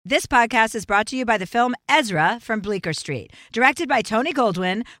This podcast is brought to you by the film Ezra from Bleecker Street, directed by Tony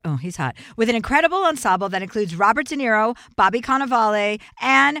Goldwyn, oh, he's hot, with an incredible ensemble that includes Robert De Niro, Bobby Cannavale,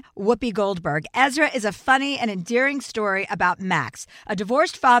 and Whoopi Goldberg. Ezra is a funny and endearing story about Max, a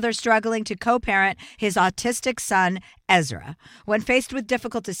divorced father struggling to co-parent his autistic son, Ezra. When faced with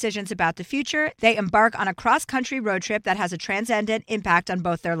difficult decisions about the future, they embark on a cross-country road trip that has a transcendent impact on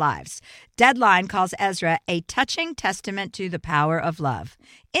both their lives. Deadline calls Ezra a touching testament to the power of love.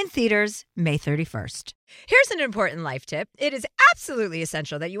 In theaters, May 31st. Here's an important life tip. It is absolutely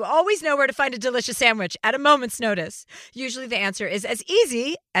essential that you always know where to find a delicious sandwich at a moment's notice. Usually the answer is as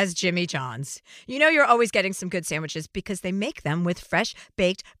easy as Jimmy John's. You know you're always getting some good sandwiches because they make them with fresh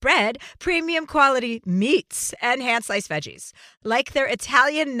baked bread, premium quality meats, and hand-sliced veggies. Like their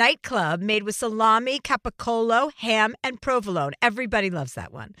Italian nightclub made with salami, capicola, ham, and provolone. Everybody loves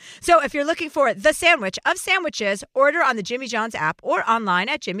that one. So if you're looking for the sandwich of sandwiches, order on the Jimmy John's app or online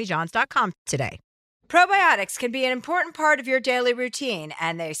at jimmyjohns.com today. Probiotics can be an important part of your daily routine,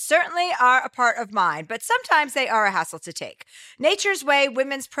 and they certainly are a part of mine, but sometimes they are a hassle to take. Nature's Way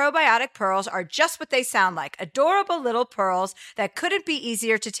Women's Probiotic Pearls are just what they sound like, adorable little pearls that couldn't be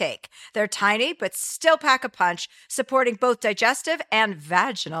easier to take. They're tiny, but still pack a punch, supporting both digestive and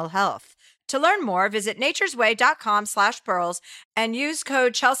vaginal health. To learn more, visit naturesway.com/pearls and use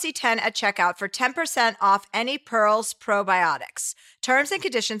code Chelsea10 at checkout for 10% off any Pearls probiotics. Terms and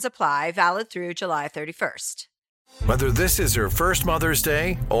conditions apply, valid through July 31st. Whether this is her first Mother's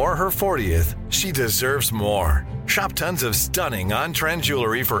Day or her 40th, she deserves more. Shop tons of stunning on-trend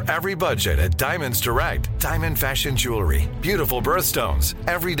jewelry for every budget at Diamonds Direct. Diamond fashion jewelry, beautiful birthstones,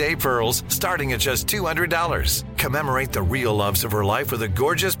 everyday pearls starting at just $200. Commemorate the real loves of her life with a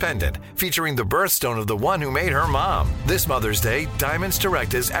gorgeous pendant featuring the birthstone of the one who made her mom. This Mother's Day, Diamonds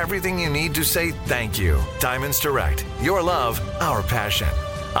Direct is everything you need to say thank you. Diamonds Direct, your love, our passion.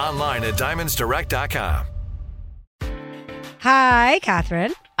 Online at diamondsdirect.com. Hi,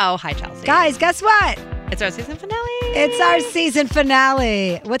 Catherine. Oh, hi, Chelsea. Guys, guess what? It's our season finale. It's our season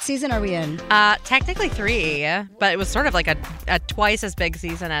finale. What season are we in? Technically 3, but it was sort of like a twice as big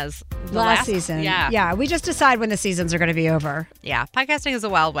season as the last season. Yeah, we just decide when the seasons are going to be over. Yeah, podcasting is a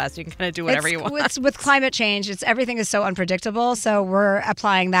Wild West. You can kind of do whatever you want. It's with climate change, everything is so unpredictable, so we're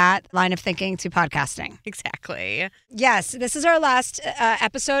applying that line of thinking to podcasting. Exactly. Yes, this is our last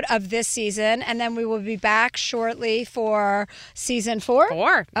episode of this season, and then we will be back shortly for season 4.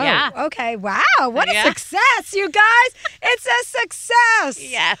 4, oh, yeah. Okay, wow, what a success, you guys. It's a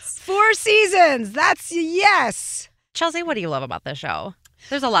success. Yes. 4 seasons. That's yes. Chelsea, what do you love about this show?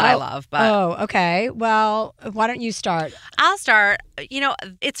 There's a lot I love, but... Oh, okay. Well, why don't you start? I'll start. You know,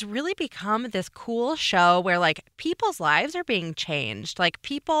 it's really become this cool show where, like, people's lives are being changed. Like,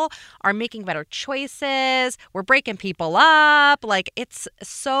 people are making better choices. We're breaking people up. Like, it's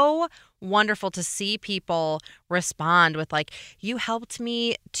so wonderful to see people respond with, like, you helped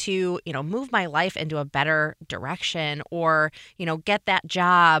me to, you know, move my life into a better direction, or, you know, get that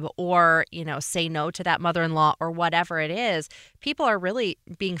job, or, you know, say no to that mother-in-law, or whatever it is. People are really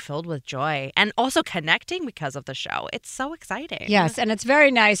being filled with joy and also connecting because of the show. It's so exciting. Yes, and it's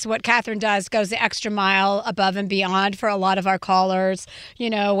very nice. What Catherine does goes the extra mile above and beyond for a lot of our callers. You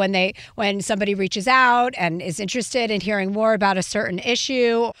know, when somebody reaches out and is interested in hearing more about a certain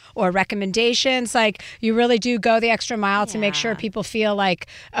issue or recommendations, like, you really do go the extra mile to make sure people feel like,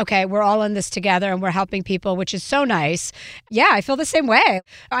 okay, we're all in this together and we're helping people, which is so nice. Yeah, I feel the same way.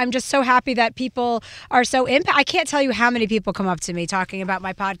 I'm just so happy that people are so I can't tell you how many people come up to me talking about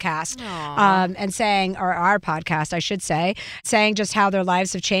my podcast and saying, or our podcast, I should say, saying just how their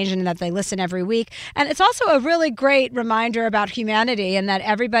lives have changed and that they listen every week. And it's also a really great reminder about humanity and that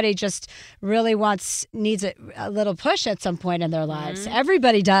everybody just really needs a little push at some point in their lives.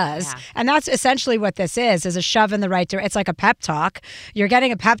 Everybody does. Yeah. And that's essentially what this is a shove in the right direction. It's like a pep talk. You're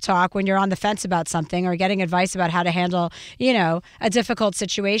getting a pep talk when you're on the fence about something or getting advice about how to handle, you know, a difficult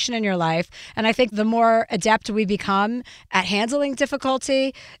situation in your life. And I think the more adept we become at handling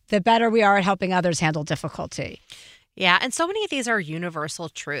difficulty, the better we are at helping others handle difficulty. Yeah, and so many of these are universal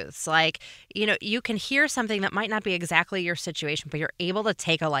truths. Like, you know, you can hear something that might not be exactly your situation, but you're able to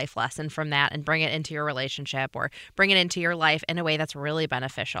take a life lesson from that and bring it into your relationship or bring it into your life in a way that's really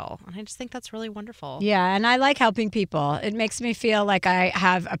beneficial. And I just think that's really wonderful. Yeah, and I like helping people. It makes me feel like I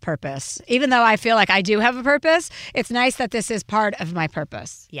have a purpose. Even though I feel like I do have a purpose, it's nice that this is part of my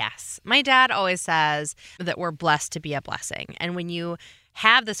purpose. Yes. My dad always says that we're blessed to be a blessing. And when you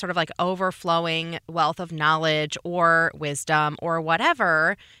have this sort of like overflowing wealth of knowledge or wisdom or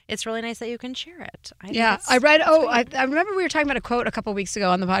whatever, it's really nice that you can share it. I remember we were talking about a quote a couple weeks ago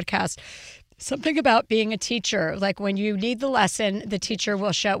on the podcast. Something about being a teacher, like when you need the lesson, the teacher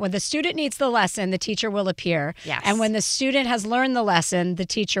will show. When the student needs the lesson, the teacher will appear. Yes. And when the student has learned the lesson, the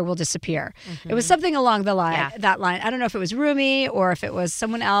teacher will disappear. It was something along the line, that line. I don't know if it was Rumi or if it was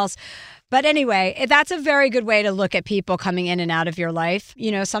someone else. But anyway, that's a very good way to look at people coming in and out of your life.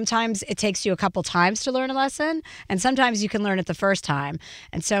 You know, sometimes it takes you a couple times to learn a lesson, and sometimes you can learn it the first time.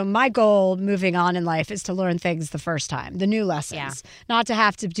 And so my goal moving on in life is to learn things the first time, the new lessons, not to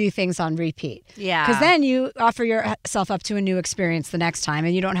have to do things on repeat. Yeah. Because then you offer yourself up to a new experience the next time,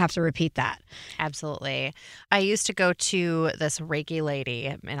 and you don't have to repeat that. Absolutely. I used to go to this Reiki lady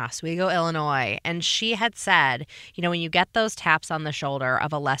in Oswego, Illinois, and she had said, you know, when you get those taps on the shoulder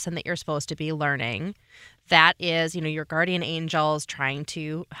of a lesson that you're supposed to be learning, that is, you know, your guardian angels trying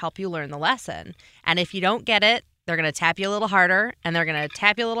to help you learn the lesson. And if you don't get it, they're going to tap you a little harder, and they're going to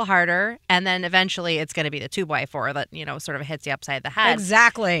tap you a little harder, and then eventually it's going to be the 2x4 that, you know, sort of hits you upside the head.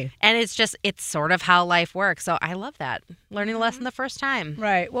 Exactly. And it's sort of how life works. So I love that. Learning the lesson the first time.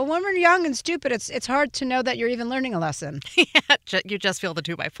 Right. Well, when we're young and stupid, it's hard to know that you're even learning a lesson. You just feel the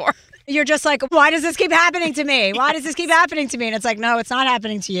 2x4. You're just like, why does this keep happening to me? Why does this keep happening to me? And it's like, no, it's not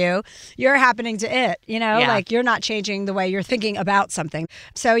happening to you. You're happening to it. You know, like you're not changing the way you're thinking about something.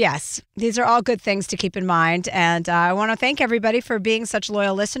 So yes, these are all good things to keep in mind. And I want to thank everybody for being such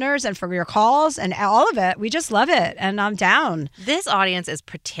loyal listeners and for your calls and all of it. We just love it. And I'm down. This audience is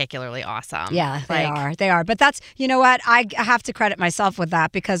particularly awesome. Yeah, they are. But that's, you know what? I have to credit myself with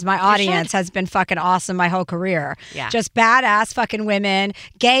that because my audience has been fucking awesome my whole career. Yeah. Just badass fucking women,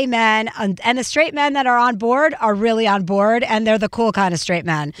 gay men, and the straight men that are on board are really on board, and they're the cool kind of straight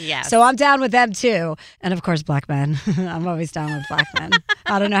men. Yes. So I'm down with them too. And of course, black men. I'm always down with black men.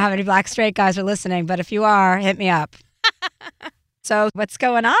 I don't know how many black straight guys are listening, but if you are, hit me up. So what's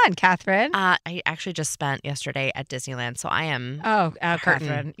going on, Catherine? I actually just spent yesterday at Disneyland, so I am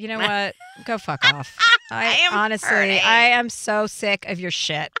Catherine. You know what? Go fuck off. Honestly, hurting. I am so sick of your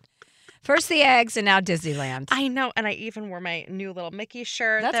shit. First the eggs and now Disneyland. I know, and I even wore my new little Mickey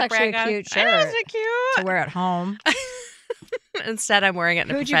shirt. That's actually a cute shirt. Isn't it cute? To wear at home. Instead, I'm wearing it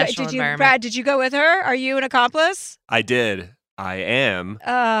in a professional environment. Brad, did you go with her? Are you an accomplice? I did. I am.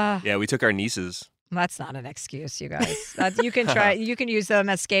 Yeah, we took our nieces. That's not an excuse, you guys. You can try. You can use them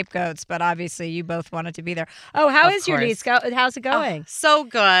as scapegoats, but obviously you both wanted to be there. Oh, how is your niece? How's it going? Oh, so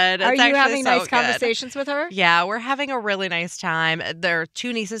good. Are you having nice good. conversations with her? Yeah, we're having a really nice time. There are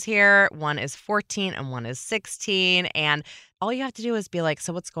two nieces here. One is 14 and one is 16. And all you have to do is be like,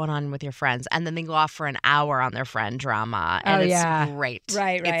 so what's going on with your friends? And then they go off for an hour on their friend drama. And it's great.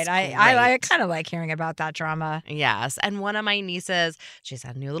 Right. It's I kind of like hearing about that drama. Yes. And one of my nieces, she's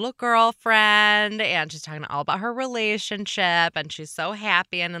a new little girlfriend and she's talking all about her relationship and she's so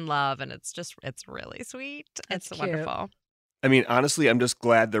happy and in love. And it's really sweet. That's it's cute. wonderful. I mean, honestly, I'm just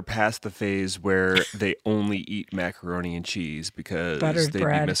glad they're past the phase where they only eat macaroni and cheese because Buttered they'd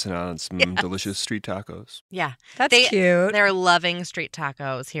bread. be missing out on some delicious street tacos. Yeah. That's cute. They're loving street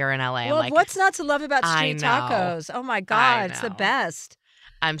tacos here in LA. Well, what's not to love about I street know. tacos? Oh my God, it's the know. best.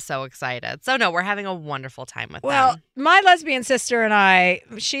 I'm so excited. So, no, we're having a wonderful time with Well, them. my lesbian sister and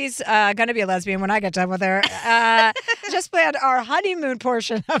she's going to be a lesbian when I get done with her, just planned our honeymoon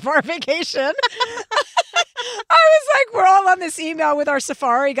portion of our vacation. I was like, we're all on this email with our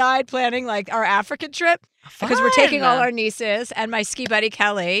safari guide planning like our African trip. Because we're taking all our nieces and my ski buddy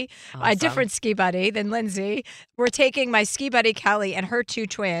Kelly, a different ski buddy than Lindsay. We're taking my ski buddy Kelly and her two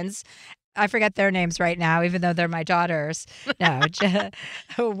twins. I forget their names right now, even though they're my daughters. No,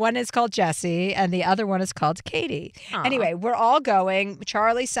 one is called Jessie and the other one is called Katie. Aww. Anyway, we're all going.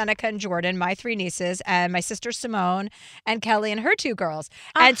 Charlie, Seneca, and Jordan, my three nieces, and my sister Simone, and Kelly and her two girls.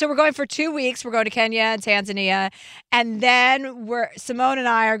 And so we're going for 2 weeks. We're going to Kenya and Tanzania. And then Simone and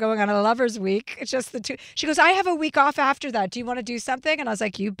I are going on a lover's week. It's just the two. She goes, I have a week off after that. Do you want to do something? And I was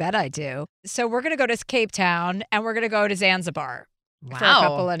like, you bet I do. So we're going to go to Cape Town and we're going to go to Zanzibar. Wow. For a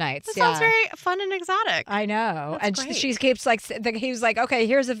couple of nights. That sounds very fun and exotic. I know. That's and great. she keeps like, he was like, okay,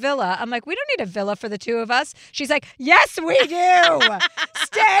 here's a villa. I'm like, we don't need a villa for the two of us. She's like, yes, we do.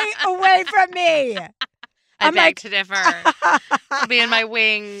 Stay away from me. I beg to differ. I'll be in my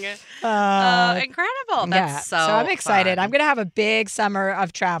wing. Incredible. That's so I'm excited. fun. I'm gonna have a big summer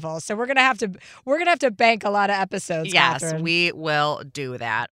of travel. So we're gonna have to bank a lot of episodes. Yes, Catherine. we will do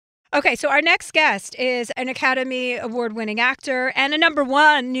that. Okay, so our next guest is an Academy Award-winning actor and a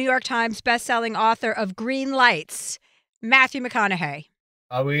 #1 New York Times best-selling author of Green Lights, Matthew McConaughey.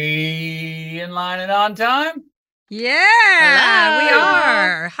 Are we in line and on time? Yeah, Hello. we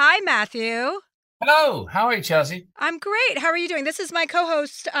are. Hi, Matthew. Hello. How are you, Chelsea? I'm great. How are you doing? This is my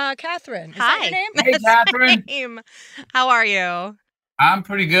co-host, Catherine. Is Hi. that your name? Hey, Catherine. Same. How are you? I'm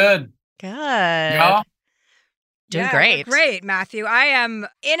pretty good. Good. Y'all? Doing Yeah, great. Great, Matthew. I am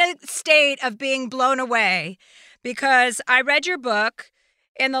in a state of being blown away because I read your book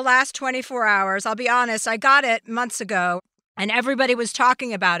in the last 24 hours. I'll be honest, I got it months ago and everybody was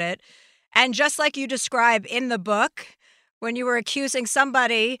talking about it. And just like you describe in the book, when you were accusing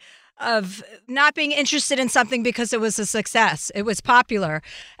somebody of not being interested in something because it was a success, it was popular.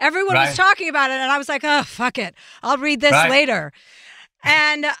 Everyone was Right. talking about it and I was like, oh, fuck it. I'll read this Right. later.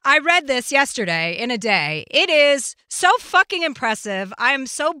 And I read this yesterday in a day. It is so fucking impressive. I am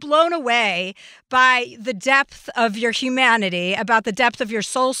so blown away by the depth of your humanity, about the depth of your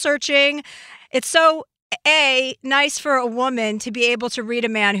soul searching. It's so, nice for a woman to be able to read a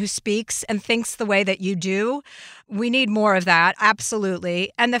man who speaks and thinks the way that you do. We need more of that,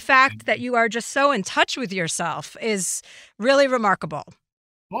 absolutely. And the fact that you are just so in touch with yourself is really remarkable.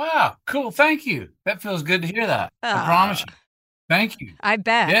 Wow. Cool. Thank you. That feels good to hear that. I promise you. Thank you. I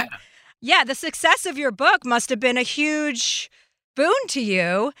bet. Yeah. Yeah, the success of your book must have been a huge boon to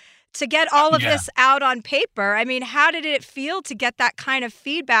you to get all of this out on paper. I mean, how did it feel to get that kind of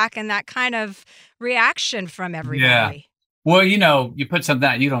feedback and that kind of reaction from everybody? Well, you put something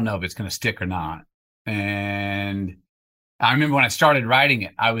out, you don't know if it's going to stick or not. And I remember when I started writing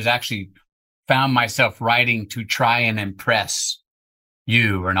it, I was actually found myself writing to try and impress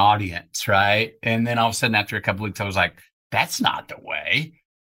you or an audience, right? And then all of a sudden, after a couple of weeks, I was like, that's not the way.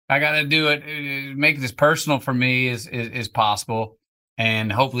 I got to do it, make it as personal for me as possible,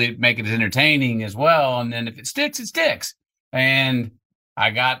 and hopefully make it as entertaining as well. And then if it sticks, it sticks. And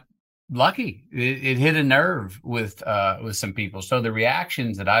I got lucky. It hit a nerve with some people. So the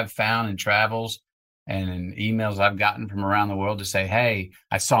reactions that I've found in travels and in emails I've gotten from around the world to say, hey,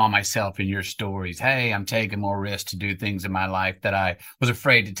 I saw myself in your stories. Hey, I'm taking more risks to do things in my life that I was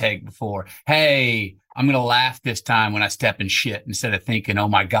afraid to take before. Hey, I'm going to laugh this time when I step in shit instead of thinking, oh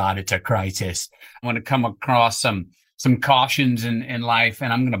my God, it's a crisis. I'm going to come across some cautions in life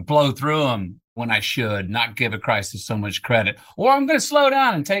and I'm going to blow through them when I should, not give a crisis so much credit. Or I'm going to slow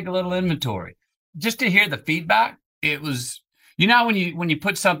down and take a little inventory. Just to hear the feedback, it was, when you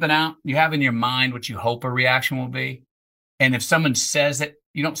put something out, you have in your mind what you hope a reaction will be. And if someone says it,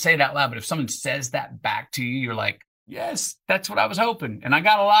 you don't say it out loud, but if someone says that back to you, you're like, yes, that's what I was hoping. And I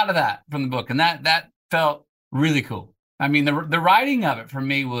got a lot of that from the book. And that felt really cool. I mean, the writing of it for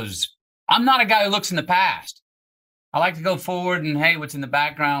me was, I'm not a guy who looks in the past. I like to go forward and, hey, what's in the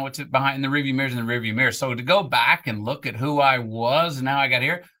background, what's behind in the rearview mirrors in the rearview mirror. So to go back and look at who I was and how I got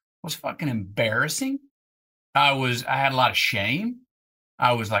here was fucking embarrassing. I had a lot of shame.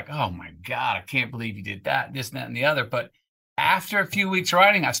 I was like, oh my God, I can't believe you did that, this, and that, and the other. But after a few weeks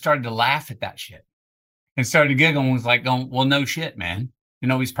writing, I started to laugh at that shit and started to giggle and was like, well, no shit, man.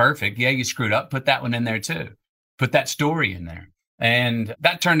 He's perfect. Yeah, you screwed up. Put that one in there too. Put that story in there. And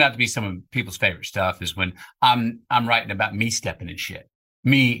that turned out to be some of people's favorite stuff is when I'm writing about me stepping in shit,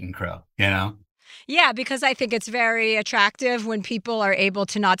 me eating crow, Yeah, because I think it's very attractive when people are able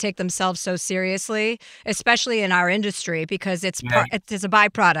to not take themselves so seriously, especially in our industry, because it's a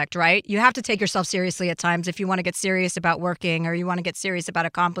byproduct, right? You have to take yourself seriously at times if you want to get serious about working or you want to get serious about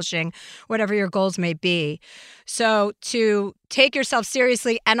accomplishing whatever your goals may be. So to take yourself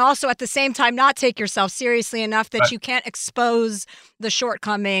seriously and also at the same time not take yourself seriously enough that you can't expose the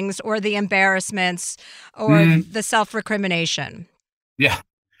shortcomings or the embarrassments or the self-recrimination. Yeah.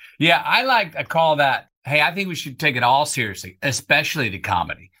 Yeah, I call that, hey, I think we should take it all seriously, especially the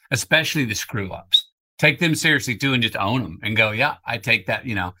comedy, especially the screw-ups. Take them seriously, too, and just own them and go, yeah, I take that,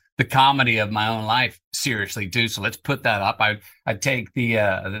 the comedy of my own life seriously, too. So let's put that up. I take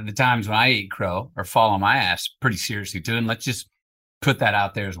the times when I eat crow or fall on my ass pretty seriously, too, and let's just put that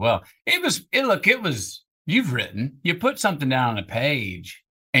out there as well. You've written, you put something down on a page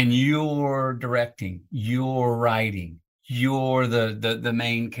and you're directing, you're writing. You're the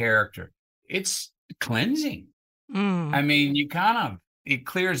main character. It's cleansing. I mean, it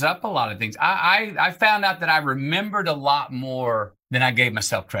clears up a lot of things. I found out that I remembered a lot more than I gave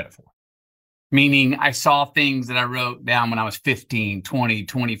myself credit for. Meaning I saw things that I wrote down when I was 15, 20,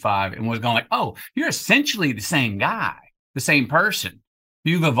 25 and was going like, oh, you're essentially the same guy, the same person.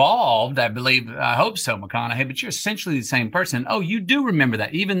 You've evolved, I believe, I hope so, McConaughey, but you're essentially the same person. Oh, you do remember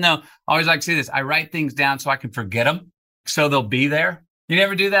that. Even though I always like to say this, I write things down so I can forget them. So they'll be there. You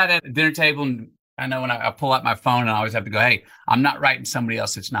never do that at a dinner table. And I know when I pull out my phone and I always have to go, hey, I'm not writing somebody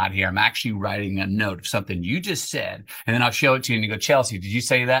else that's not here. I'm actually writing a note of something you just said. And then I'll show it to you and you go, Chelsea, did you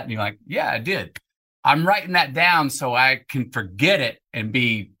say that? And you're like, yeah, I did. I'm writing that down so I can forget it and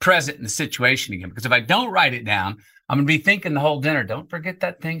be present in the situation again. Because if I don't write it down, I'm going to be thinking the whole dinner, don't forget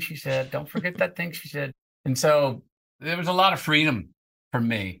that thing she said. Don't forget that thing she said. And so there was a lot of freedom for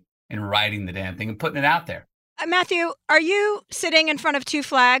me and writing the damn thing and putting it out there. Matthew, are you sitting in front of two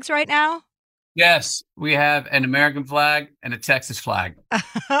flags right now? Yes, we have an American flag and a Texas flag.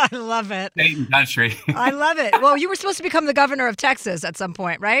 I love it. State and country. I love it. Well, you were supposed to become the governor of Texas at some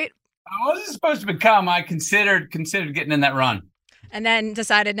point, right? I wasn't supposed to become. I considered getting in that run. And then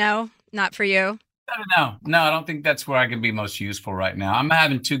decided no, not for you. No, I don't think that's where I can be most useful right now. I'm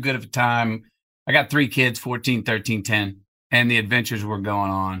having too good of a time. I got 3 kids, 14, 13, 10, and the adventures we're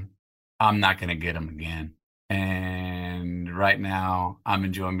going on, I'm not going to get them again. And right now, I'm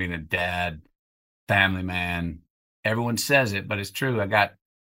enjoying being a dad, family man. Everyone says it, but it's true. I got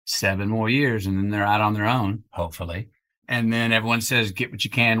 7 more years, and then they're out on their own, hopefully. And then everyone says, get what you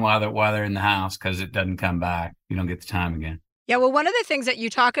can while they're in the house, because it doesn't come back. You don't get the time again. Yeah, well, one of the things that you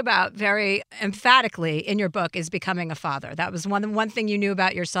talk about very emphatically in your book is becoming a father. That was one thing you knew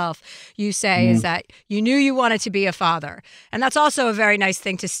about yourself. You say is that you knew you wanted to be a father. And that's also a very nice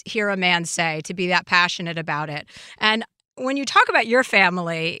thing to hear a man say, to be that passionate about it. And when you talk about your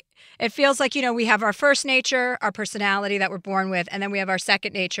family, it feels like, we have our first nature, our personality that we're born with, and then we have our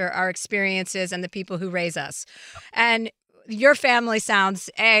second nature, our experiences and the people who raise us. And your family sounds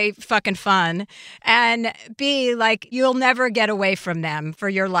A, fucking fun, and B, like you'll never get away from them for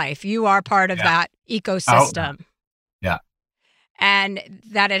your life. You are part of that ecosystem. Oh, yeah. And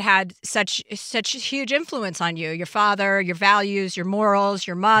that it had such huge influence on you, your father, your values, your morals,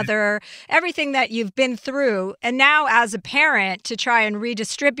 your mother, everything that you've been through. And now as a parent to try and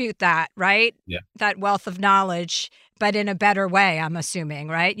redistribute that, right? Yeah. That wealth of knowledge, but in a better way, I'm assuming,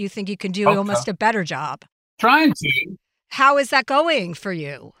 right? You think you can do almost a better job. Trying to. How is that going for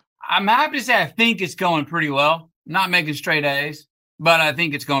you? I'm happy to say I think it's going pretty well. Not making straight A's, but I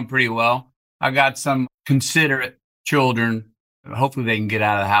think it's going pretty well. I got some considerate children. Hopefully they can get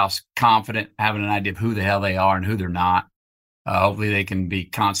out of the house confident, having an idea of who the hell they are and who they're not. Hopefully they can be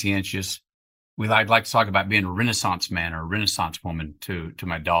conscientious. I'd like to talk about being a Renaissance man or a Renaissance woman to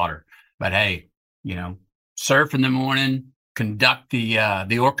my daughter. But hey, surf in the morning, conduct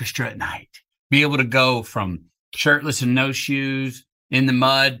the orchestra at night. Be able to go from shirtless and no shoes in the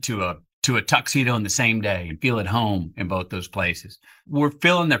mud to a tuxedo in the same day and feel at home in both those places. We're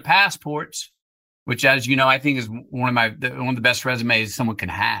filling their passports, which, as you know, I think is one of the best resumes someone can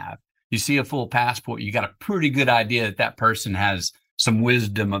have. You see a full passport, you got a pretty good idea that person has some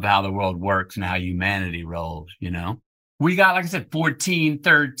wisdom of how the world works and how humanity rolls, We got, like I said, 14,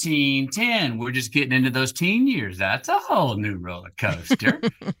 13, 10. We're just getting into those teen years. That's a whole new roller coaster.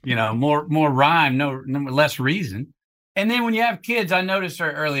 More rhyme, no less reason. And then when you have kids, I noticed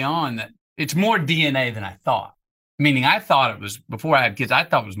early on that it's more DNA than I thought. Meaning I thought it was, before I had kids, I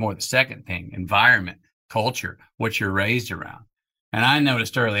thought it was more the second thing, environment, culture, what you're raised around. And I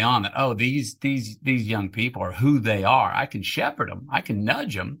noticed early on that, these young people are who they are. I can shepherd them. I can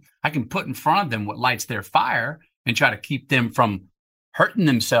nudge them. I can put in front of them what lights their fire and try to keep them from hurting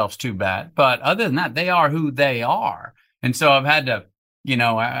themselves too bad. But other than that, they are who they are. And so I've had to,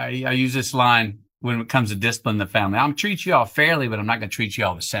 I use this line when it comes to discipline in the family. I'm treat you all fairly, but I'm not going to treat you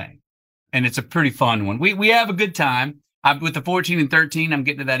all the same. And it's a pretty fun one. We have a good time. With the 14 and 13, I'm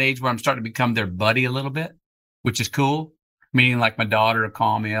getting to that age where I'm starting to become their buddy a little bit, which is cool. Meaning like my daughter will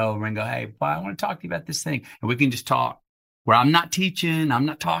call me over and go, hey, I want to talk to you about this thing. And we can just talk. Where I'm not teaching, I'm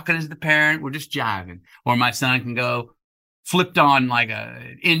not talking as the parent, we're just jiving. Or my son can go, flipped on like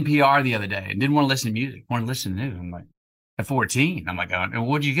a NPR the other day and didn't want to listen to music, wanted to listen to news. I'm like, at 14, I'm like,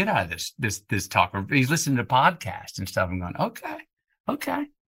 what'd you get out of this talk? He's listening to podcasts and stuff. I'm going, okay.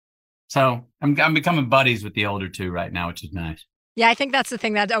 So I'm becoming buddies with the older two right now, which is nice. Yeah, I think that's the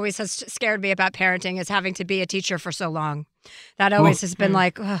thing that always has scared me about parenting is having to be a teacher for so long. That always has been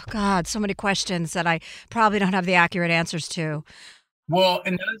like, oh, God, so many questions that I probably don't have the accurate answers to. Well,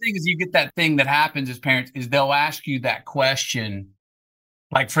 and the other thing is you get that thing that happens as parents is they'll ask you that question.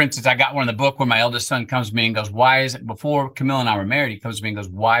 Like, for instance, I got one in the book where my eldest son comes to me and goes, why is it, before Camille and I were married, he comes to me and goes,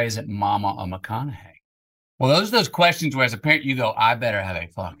 why isn't Mama a McConaughey? Well, those questions where as a parent, you go, I better have a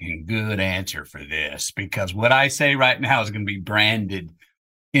fucking good answer for this because what I say right now is going to be branded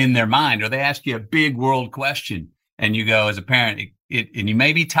in their mind. Or they ask you a big world question and you go as a parent, and you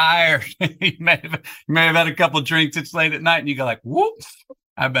may be tired. you may have had a couple of drinks. It's late at night and you go like, whoops,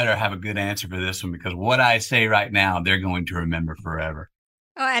 I better have a good answer for this one because what I say right now, they're going to remember forever.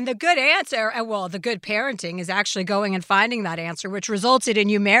 And the good answer, the good parenting is actually going and finding that answer, which resulted in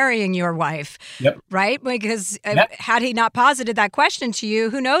you marrying your wife, right? Because had he not posited that question to you,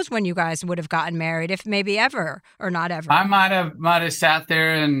 who knows when you guys would have gotten married, if maybe ever or not ever. I might have sat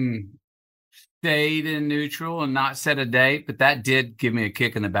there and stayed in neutral and not set a date, but that did give me a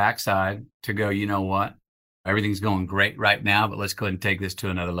kick in the backside to go, you know what? everything's going great right now, but let's go ahead and take this to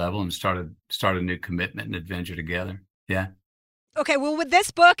another level and start a new commitment and adventure together. Yeah. Okay, well,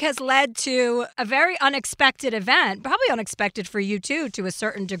 this book has led to a very unexpected event, probably unexpected for you too, to a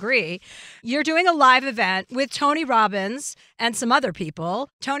certain degree. You're doing a live event with Tony Robbins and some other people,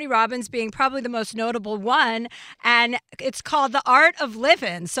 Tony Robbins being probably the most notable one, and it's called The Art of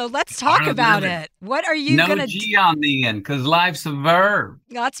Livin. So let's talk about it. What are you going to do? No G on the end, because life's a verb.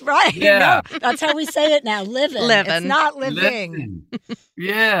 That's right. Yeah. No, that's how we say it now, living. It's not living.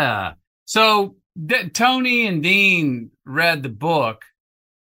 Yeah. So Tony and Dean read the book,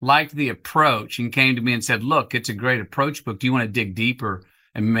 liked the approach, and came to me and said, look, it's a great approach book. Do you want to dig deeper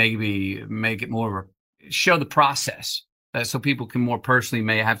and maybe make it more, show the process so people can more personally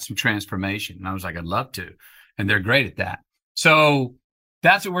may have some transformation? And I was like, I'd love to. And they're great at that. So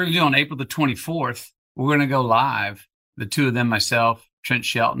that's what we're going to do on April the 24th. We're going to go live, the two of them, myself, Trent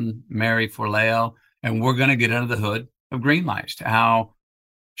Shelton, Mary Forleo, and we're going to get under the hood of Greenlights to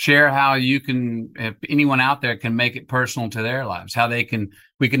share how you can, if anyone out there can make it personal to their lives, how we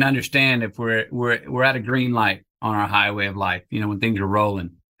can understand if we're at a green light on our highway of life, when things are rolling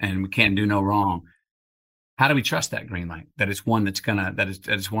and we can't do no wrong. How do we trust that green light? That it's one that's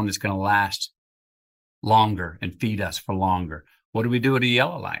gonna last longer and feed us for longer. What do we do at a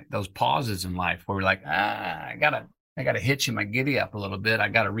yellow light? Those pauses in life where we're like, I gotta hitch my giddy up a little bit. I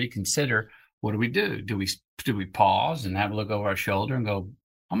gotta reconsider. What do we do? Do we pause and have a look over our shoulder and go,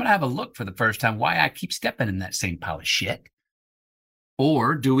 I'm going to have a look for the first time why I keep stepping in that same pile of shit?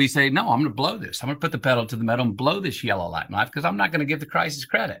 Or do we say, no, I'm going to blow this. I'm going to put the pedal to the metal and blow this yellow light in life because I'm not going to give the crisis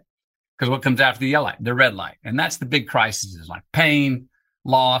credit. Because what comes after the yellow light? The red light. And that's the big crisis, is like pain,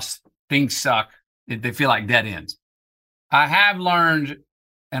 loss, things suck. They feel like dead ends. I have learned,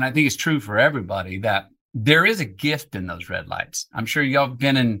 and I think it's true for everybody, that there is a gift in those red lights. I'm sure y'all have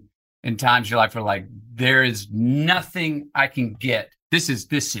been in times in your life where like, there is nothing I can get. This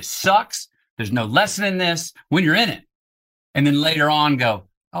just sucks. There's no lesson in this when you're in it. And then later on go,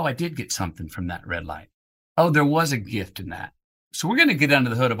 oh, I did get something from that red light. Oh, there was a gift in that. So we're going to get under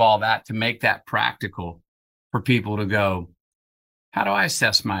the hood of all that to make that practical for people to go, how do I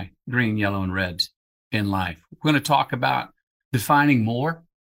assess my green, yellow, and reds in life? We're going to talk about defining more.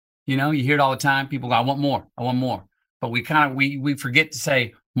 You hear it all the time. People go, I want more. I want more. But we forget to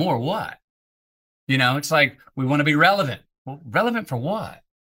say more what? It's like we want to be relevant. Well, relevant for what?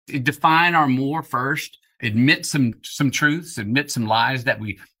 Define our more first, admit some truths, admit some lies that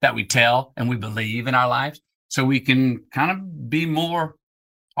we tell and we believe in our lives so we can kind of be more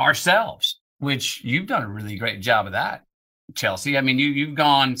ourselves, which you've done a really great job of that, Chelsea. I mean, you've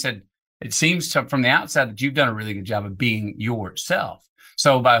gone and said, it seems from the outside that you've done a really good job of being yourself.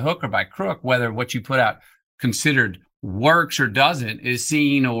 So by hook or by crook, whether what you put out considered works or doesn't, is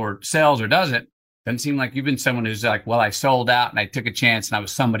seen or sells or doesn't seem like you've been someone who's like, well, I sold out and I took a chance and I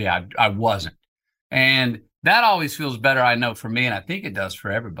was somebody I wasn't. And that always feels better, I know, for me, and I think it does for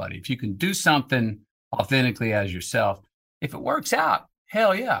everybody. If you can do something authentically as yourself, if it works out,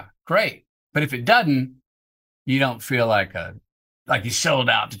 hell yeah, great. But if it doesn't, you don't feel like you sold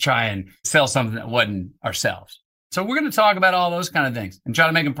out to try and sell something that wasn't ourselves. So we're going to talk about all those kind of things and try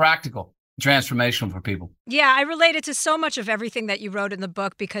to make them practical, transformational for people. Yeah, I related to so much of everything that you wrote in the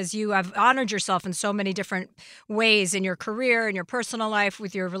book because you have honored yourself in so many different ways in your career, in your personal life,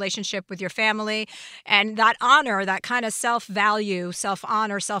 with your relationship with your family. And that honor, that kind of self-value,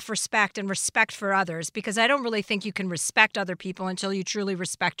 self-honor, self-respect, and respect for others, because I don't really think you can respect other people until you truly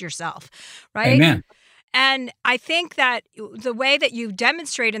respect yourself, right? Amen. And I think that the way that you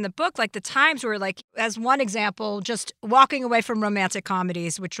demonstrate in the book, like the times where, like, as one example, just walking away from romantic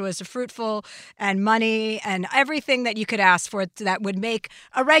comedies, which was fruitful and money and everything that you could ask for that would make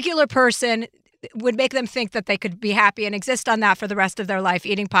a regular person, would make them think that they could be happy and exist on that for the rest of their life,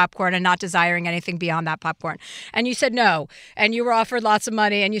 eating popcorn and not desiring anything beyond that popcorn. And you said no. And you were offered lots of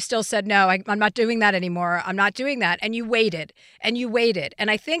money and you still said, no, I'm not doing that anymore. I'm not doing that. And you waited and you waited.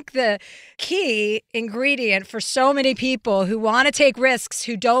 And I think the key ingredient for so many people who want to take risks,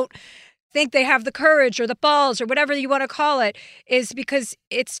 who don't think they have the courage or the balls or whatever you want to call it, is because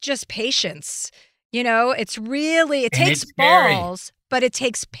it's just patience. It takes balls, but it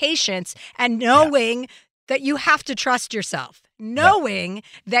takes patience and knowing that you have to trust yourself, knowing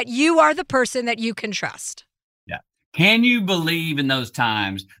that you are the person that you can trust. Yeah. Can you believe in those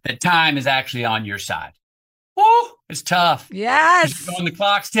times that time is actually on your side? Woo, it's tough. Yes. When the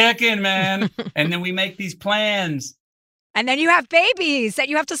clock's ticking, man. And then we make these plans. And then you have babies that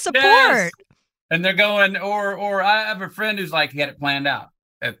you have to support. Yes. And they're going, or I have a friend who's like, he had it planned out.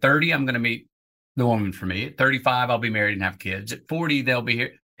 At 30, I'm going to meet the woman for me. At 35, I'll be married and have kids. At 40, they'll be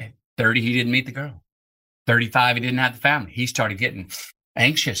here. At 30, he didn't meet the girl. 35, he didn't have the family. He started getting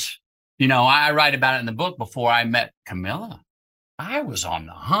anxious. I write about it in the book. Before I met Camilla, I was on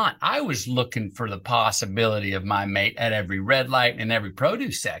the hunt. I was looking for the possibility of my mate at every red light and every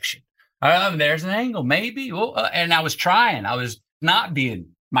produce section. There's an angle, maybe. And I was trying. I was not being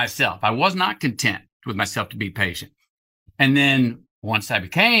myself. I was not content with myself to be patient. And then once I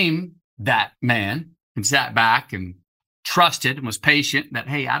became that man and sat back and trusted and was patient that,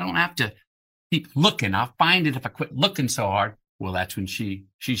 hey, I don't have to keep looking. I'll find it if I quit looking so hard. Well, that's when she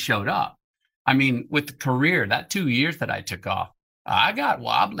showed up. I mean, with the career, that 2 years that I took off, I got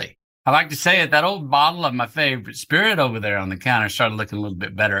wobbly. I like to say it, that old bottle of my favorite spirit over there on the counter started looking a little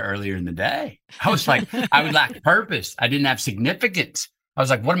bit better earlier in the day. I was like, I would lack purpose. I didn't have significance. I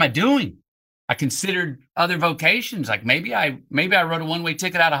was like, what am I doing? I considered other vocations. Like maybe I wrote a one-way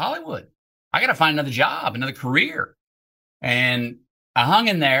ticket out of Hollywood. I got to find another job, another career. And I hung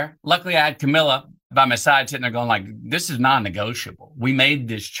in there. Luckily, I had Camilla by my side sitting there going like, this is non-negotiable. We made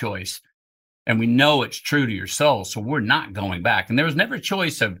this choice and we know it's true to your soul. So we're not going back. And there was never a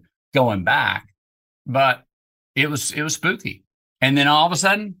choice of going back, but it was spooky. And then all of a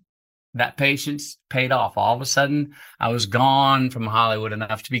sudden, that patience paid off. All of a sudden, I was gone from Hollywood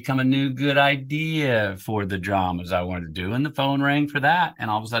enough to become a new good idea for the dramas I wanted to do. And the phone rang for that.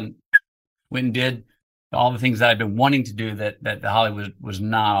 And all of a sudden, went and did all the things that I've been wanting to do that Hollywood was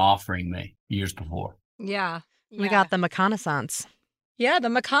not offering me years before. Yeah. We got the reconnaissance. Yeah, the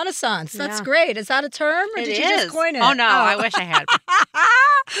reconnaissance. That's Yeah. great. Is that a term, or It did you just is. coin it? Oh, no, I wish I had.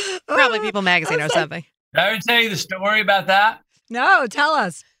 Probably People Magazine or something. Did I ever tell you the story about that? No, tell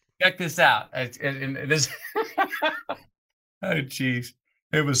us. Check this out. This oh, geez.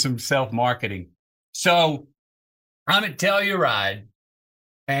 It was some self-marketing. So I'm at Telluride,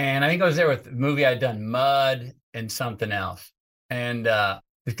 and I think I was there with the movie I'd done, Mud and something else. And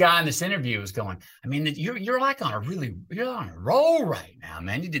the guy in this interview was going, I mean, you're like on a roll right now,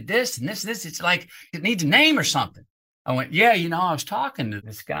 man. You did this and this. It's like it needs a name or something. I went, yeah, I was talking to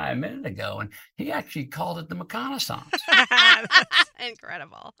this guy a minute ago, and he actually called it the reconnaissance. That's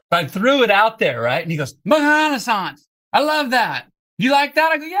incredible. I threw it out there, right? And he goes, reconnaissance. I love that. You like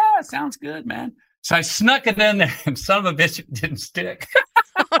that? I go, yeah, it sounds good, man. So I snuck it in there, and son of a bitch, it didn't stick.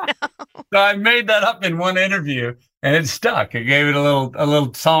 Oh, no. So I made that up in one interview, and it stuck. I gave it a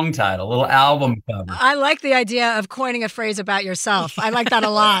little song title, a little album cover. I like the idea of coining a phrase about yourself. I like that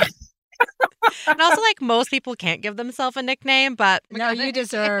a lot. And also, like, most people can't give themselves a nickname, but No, you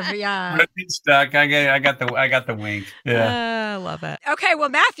deserve, yeah. But it stuck. I got the wink. Yeah. I love it. Okay, well,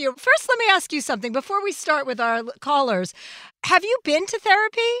 Matthew, first let me ask you something before we start with our callers. Have you been to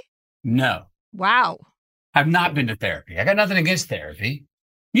therapy? No, Wow. I've not been to therapy. I got nothing against therapy.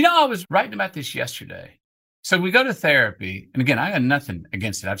 I was writing about this yesterday. So we go to therapy, and again, I got nothing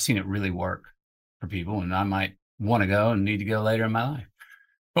against it. I've seen it really work for people, and I might want to go and need to go later in my life.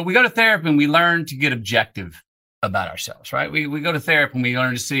 But we go to therapy and we learn to get objective about ourselves, right? We go to therapy and we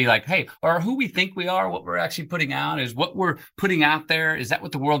learn to see like, hey, or who we think we are, what we're actually putting out, is what we're putting out there. Is that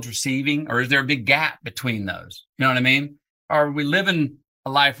what the world's receiving? Or is there a big gap between those? You know what I mean? Are we living a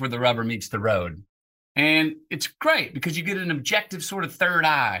life where the rubber meets the road? And it's great because you get an objective sort of third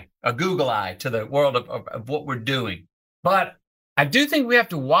eye, a Google eye to the world of what we're doing. But I do think we have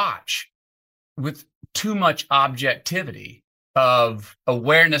to watch with too much objectivity of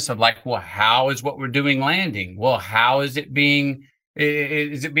awareness of like, well, how is what we're doing landing? Well, how is it being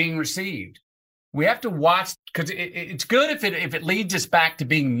received? We have to watch because it's good if it leads us back to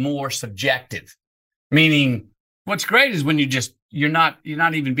being more subjective. Meaning, what's great is when you're not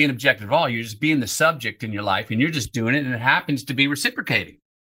even being objective at all. You're just being the subject in your life, and you're just doing it, and it happens to be reciprocating.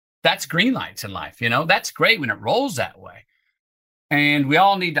 That's green lights in life. That's great when it rolls that way. And we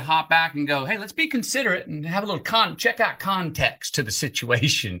all need to hop back and go, hey, let's be considerate and have a little check out context to the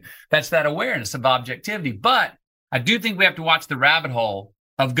situation. That's that awareness of objectivity. But I do think we have to watch the rabbit hole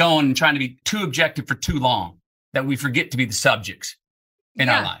of going and trying to be too objective for too long, that we forget to be the subjects in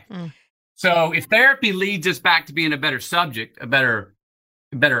our life. Mm. So if therapy leads us back to being a better subject, a better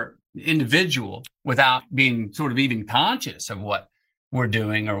individual, without being sort of even conscious of what we're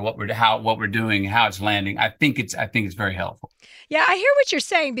doing or what we're doing, how it's landing, I think it's very helpful. Yeah, I hear what you're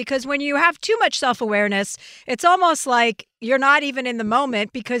saying, because when you have too much self-awareness, it's almost like you're not even in the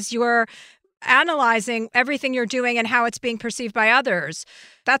moment because you're analyzing everything you're doing and how it's being perceived by others.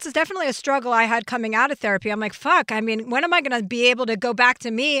 That's definitely a struggle I had coming out of therapy. I'm like, fuck, I mean, when am I going to be able to go back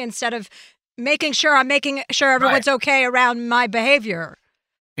to me instead of making sure everyone's okay around my behavior?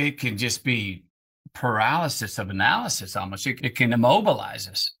 It can just be paralysis of analysis almost. It can immobilize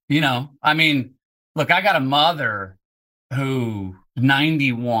us. I mean, look, I got a mother who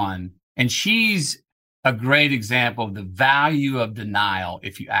 91, and she's a great example of the value of denial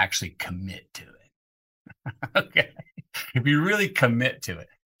if you actually commit to it. Okay. If you really commit to it.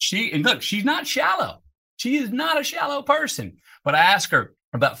 And look, she's not shallow. She is not a shallow person. But I asked her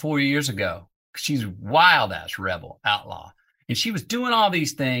about 4 years ago, she's a wild ass rebel outlaw. And she was doing all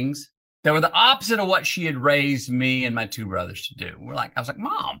these things that were the opposite of what she had raised me and my two brothers to do. I was like,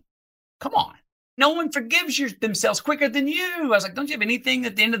 Mom, come on. No one forgives themselves quicker than you. I was like, don't you have anything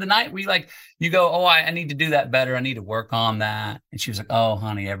at the end of the night where you go, oh, I need to do that better. I need to work on that. And she was like, oh,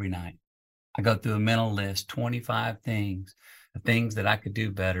 honey, every night I go through a mental list, 25 things, the things that I could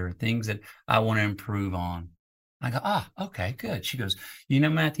do better, things that I want to improve on. I go, okay, good. She goes,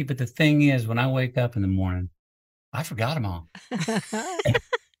 Matthew, but the thing is, when I wake up in the morning, I forgot them all.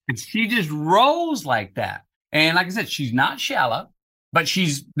 And she just rolls like that. And like I said, she's not shallow, but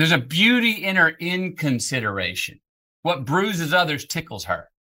there's a beauty in her inconsideration. What bruises others tickles her.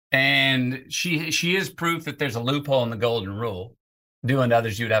 And she is proof that there's a loophole in the golden rule. Doing to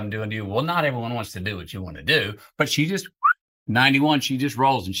others, you would have them doing to you. Well, not everyone wants to do what you want to do, but she just 91, she just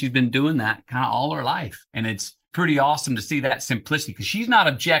rolls. And she's been doing that kind of all her life. And it's pretty awesome to see that simplicity because she's not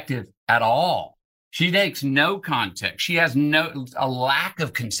objective at all. She takes no context. She has a lack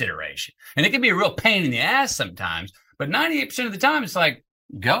of consideration. And it can be a real pain in the ass sometimes, but 98% of the time, it's like,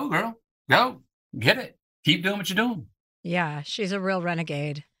 go, girl, go, get it. Keep doing what you're doing. Yeah, she's a real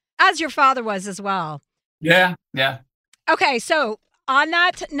renegade, as your father was as well. Yeah. Okay, so on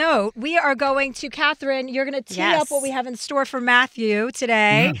that note, we are going to, Catherine, you're going to tee up what we have in store for Matthew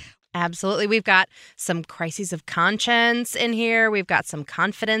today. Yeah. Absolutely. We've got some crises of conscience in here. We've got some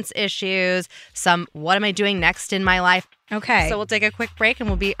confidence issues, some what am I doing next in my life? Okay. So we'll take a quick break and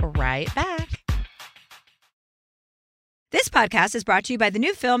we'll be right back. This podcast is brought to you by the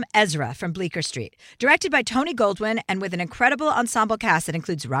new film Ezra from Bleecker Street, directed by Tony Goldwyn and with an incredible ensemble cast that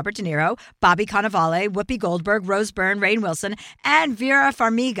includes Robert De Niro, Bobby Cannavale, Whoopi Goldberg, Rose Byrne, Rainn Wilson, and Vera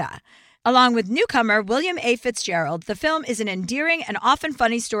Farmiga. Along with newcomer William A. Fitzgerald, the film is an endearing and often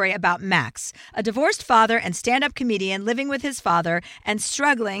funny story about Max, a divorced father and stand-up comedian living with his father and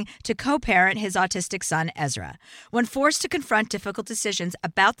struggling to co-parent his autistic son, Ezra. When forced to confront difficult decisions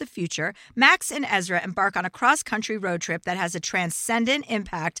about the future, Max and Ezra embark on a cross-country road trip that has a transcendent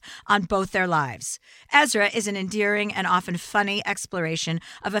impact on both their lives. Ezra is an endearing and often funny exploration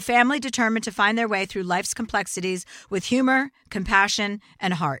of a family determined to find their way through life's complexities with humor, compassion,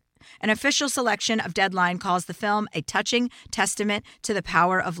 and heart. An official selection of Deadline calls the film a touching testament to the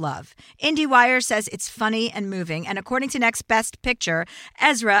power of love. IndieWire says it's funny and moving, and according to Next Best Picture,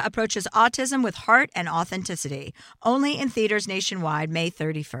 Ezra approaches autism with heart and authenticity. Only in theaters nationwide, May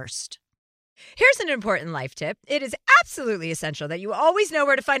 31st. Here's an important life tip. It is absolutely essential that you always know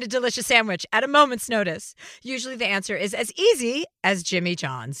where to find a delicious sandwich at a moment's notice. Usually the answer is as easy as Jimmy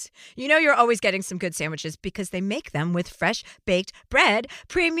John's. You know you're always getting some good sandwiches because they make them with fresh baked bread,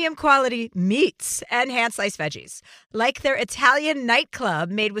 premium quality meats, and hand-sliced veggies. Like their Italian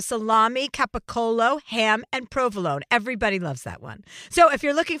nightclub made with salami, capicola, ham, and provolone. Everybody loves that one. So if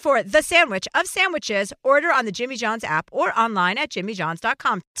you're looking for the sandwich of sandwiches, order on the Jimmy John's app or online at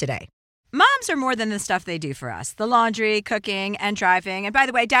jimmyjohns.com today. Moms are more than the stuff they do for us. The laundry, cooking, and driving. And by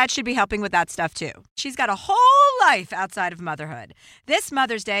the way, Dad should be helping with that stuff too. She's got a whole life outside of motherhood. This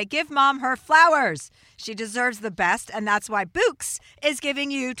Mother's Day, give Mom her flowers. She deserves the best, and that's why Bouqs is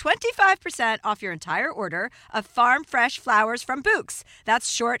giving you 25% off your entire order of farm fresh flowers from Bouqs. That's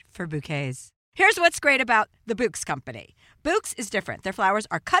short for bouquets. Here's what's great about the Bouqs Company. Bouqs is different. Their flowers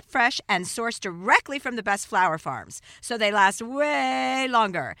are cut fresh and sourced directly from the best flower farms, so they last way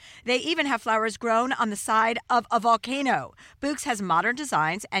longer. They even have flowers grown on the side of a volcano. Bouqs has modern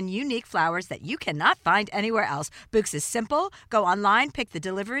designs and unique flowers that you cannot find anywhere else. Bouqs is simple. Go online, pick the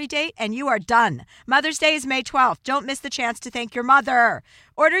delivery date, and you are done. Mother's Day is May 12th. Don't miss the chance to thank your mother.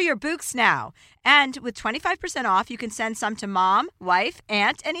 Order your Bouqs now. And with 25% off, you can send some to mom, wife,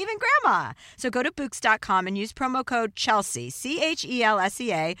 aunt, and even grandma. So go to Bouqs.com and use promo code Chelsea,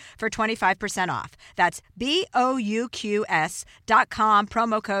 CHELSEA, for 25% off. That's BOUQS.com,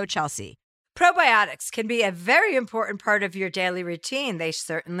 promo code Chelsea. Probiotics can be a very important part of your daily routine. They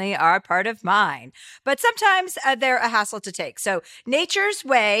certainly are part of mine. But sometimes they're a hassle to take. So Nature's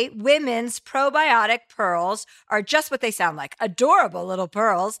Way Women's Probiotic Pearls are just what they sound like. Adorable little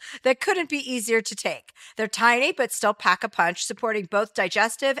pearls that couldn't be easier to take. They're tiny but still pack a punch, supporting both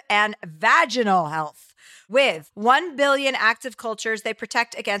digestive and vaginal health. With 1 billion active cultures, they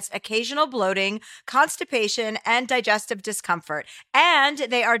protect against occasional bloating, constipation, and digestive discomfort. And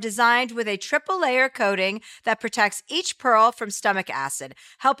they are designed with a triple-layer coating that protects each pearl from stomach acid,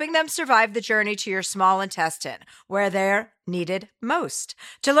 helping them survive the journey to your small intestine, where they're needed most.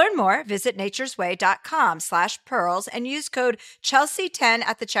 To learn more, visit naturesway.com/pearls and use code Chelsea10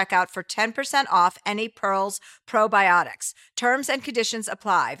 at the checkout for 10% off any Pearls probiotics. Terms and conditions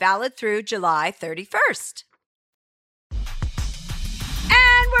apply. Valid through July 31st.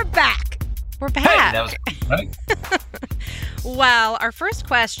 And we're back. We're back. Hey, that was right. Well, our first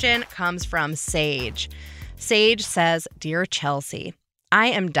question comes from Sage. Sage says, Dear Chelsea, I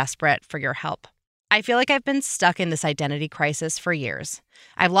am desperate for your help. I feel like I've been stuck in this identity crisis for years.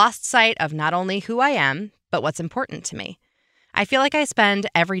 I've lost sight of not only who I am, but what's important to me. I feel like I spend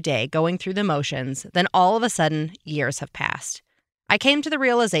every day going through the motions, then all of a sudden, years have passed. I came to the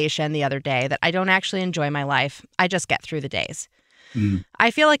realization the other day that I don't actually enjoy my life. I just get through the days.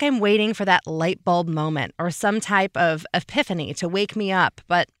 I feel like I'm waiting for that light bulb moment or some type of epiphany to wake me up,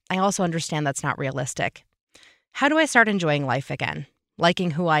 but I also understand that's not realistic. How do I start enjoying life again?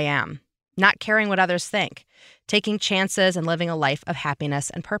 Liking who I am? Not caring what others think? Taking chances and living a life of happiness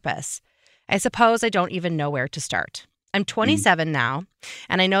and purpose? I suppose I don't even know where to start. I'm 27 now,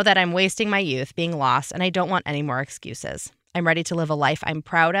 and I know that I'm wasting my youth being lost, and I don't want any more excuses. I'm ready to live a life I'm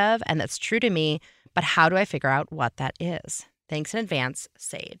proud of and that's true to me, but how do I figure out what that is? Thanks in advance,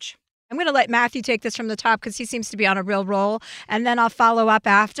 Sage. I'm going to let Matthew take this from the top because he seems to be on a real roll, and then I'll follow up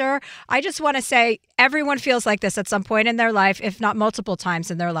after. I just want to say everyone feels like this at some point in their life, if not multiple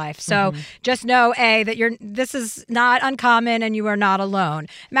times in their life. So just know, A, that this is not uncommon and you are not alone.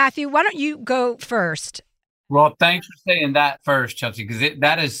 Matthew, why don't you go first? Well, thanks for saying that first, Chelsea, because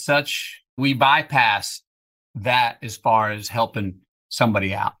that is we bypass that as far as helping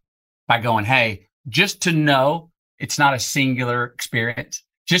somebody out by going, hey, just to know it's not a singular experience.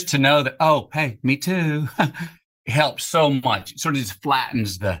 Just to know that, oh, hey, me too, it helps so much. It sort of just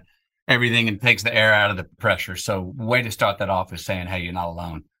flattens everything and takes the air out of the pressure. So way to start that off is saying, hey, you're not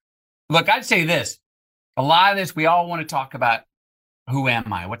alone. Look, I'd say this. A lot of this, we all want to talk about who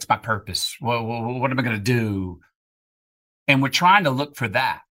am I? What's my purpose? What am I going to do? And we're trying to look for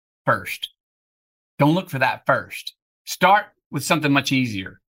that first. Don't look for that first. Start with something much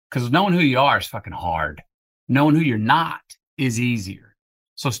easier because knowing who you are is fucking hard. Knowing who you're not is easier.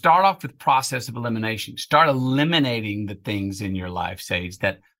 So start off with process of elimination. Start eliminating the things in your life, Sage,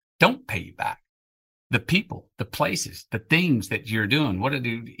 that don't pay you back. The people, the places, the things that you're doing, what to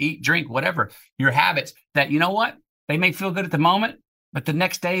do, eat, drink, whatever, your habits that, you know what? They may feel good at the moment, but the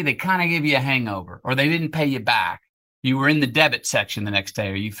next day they kind of give you a hangover or they didn't pay you back. You were in the debit section the next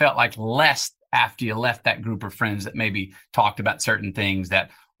day or you felt like less after you left that group of friends that maybe talked about certain things that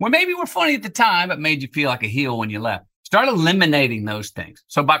maybe were funny at the time, but made you feel like a heel when you left. Start eliminating those things.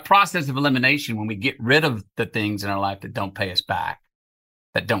 So by process of elimination, when we get rid of the things in our life that don't pay us back,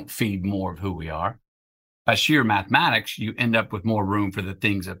 that don't feed more of who we are, by sheer mathematics, you end up with more room for the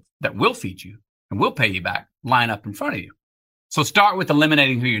things that will feed you and will pay you back, line up in front of you. So start with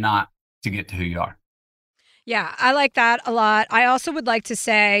eliminating who you're not to get to who you are. Yeah, I like that a lot. I also would like to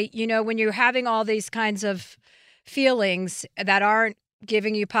say, when you're having all these kinds of feelings that aren't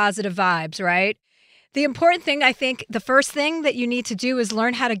giving you positive vibes, right? The important thing, I think, the first thing that you need to do is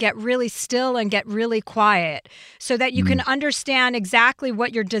learn how to get really still and get really quiet so that you can understand exactly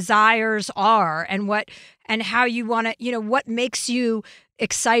what your desires are and how you want to, what makes you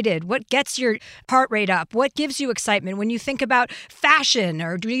excited, what gets your heart rate up, what gives you excitement when you think about fashion,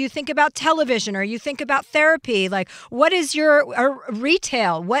 or do you think about television, or you think about therapy? Like, what is your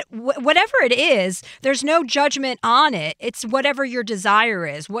retail? Whatever it is, there's no judgment on it. It's whatever your desire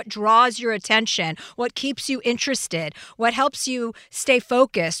is, what draws your attention, what keeps you interested, what helps you stay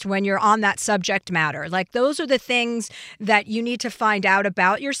focused when you're on that subject matter. Like, those are the things that you need to find out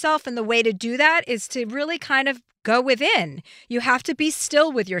about yourself. And the way to do that is to really kind of go within. You have to be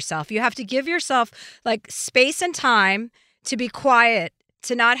still with yourself. You have to give yourself like space and time to be quiet,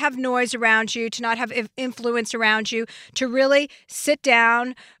 to not have noise around you, to not have influence around you, to really sit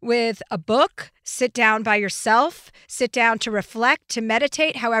down with a book, sit down by yourself, sit down to reflect, to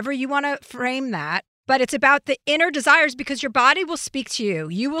meditate, however you want to frame that. But it's about the inner desires because your body will speak to you.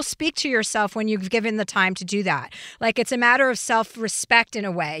 You will speak to yourself when you've given the time to do that. Like, it's a matter of self-respect in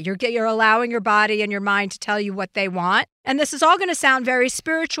a way. You're allowing your body and your mind to tell you what they want. And this is all going to sound very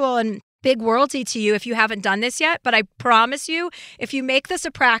spiritual and big worldy to you if you haven't done this yet. But I promise you, if you make this a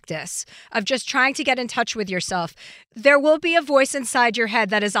practice of just trying to get in touch with yourself, there will be a voice inside your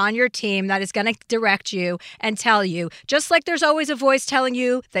head that is on your team that is going to direct you and tell you, just like there's always a voice telling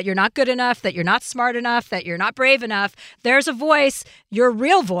you that you're not good enough, that you're not smart enough, that you're not brave enough. There's a voice, your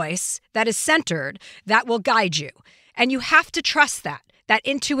real voice, that is centered, that will guide you. And you have to trust that. that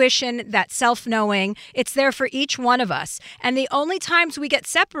intuition, that self-knowing. It's there for each one of us. And the only times we get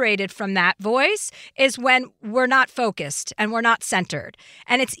separated from that voice is when we're not focused and we're not centered.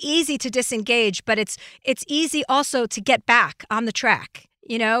 And it's easy to disengage, but it's easy also to get back on the track.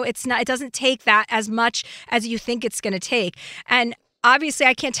 You know, it doesn't take that as much as you think it's going to take. And obviously,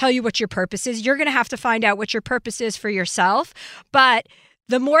 I can't tell you what your purpose is. You're going to have to find out what your purpose is for yourself. But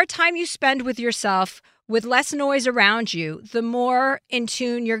the more time you spend with yourself, with less noise around you, the more in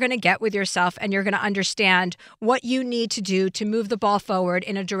tune you're going to get with yourself, and you're going to understand what you need to do to move the ball forward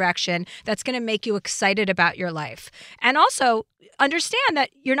in a direction that's going to make you excited about your life. And also understand that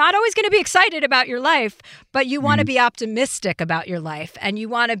you're not always going to be excited about your life, but you want to be optimistic about your life, and you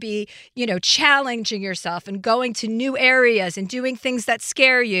want to be, challenging yourself and going to new areas and doing things that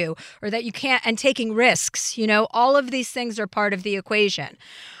scare you or that you can't, and taking risks. All of these things are part of the equation.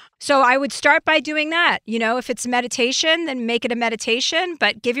 So I would start by doing that. If it's meditation, then make it a meditation,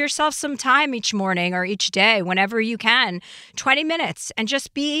 but give yourself some time each morning or each day, whenever you can, 20 minutes, and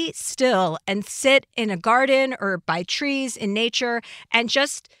just be still and sit in a garden or by trees in nature and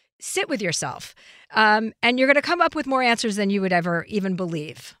just sit with yourself. And you're going to come up with more answers than you would ever even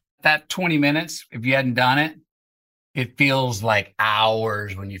believe. That 20 minutes, if you hadn't done it, it feels like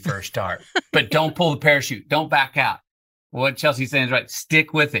hours when you first start. But don't pull the parachute. Don't back out. What Chelsea's saying is right.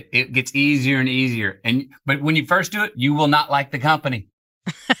 Stick with it. It gets easier and easier. But when you first do it, you will not like the company.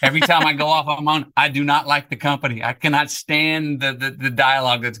 Every time I go off on my own, I do not like the company. I cannot stand the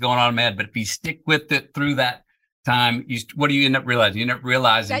dialogue that's going on in my head. But if you stick with it through that time, what do you end up realizing? You end up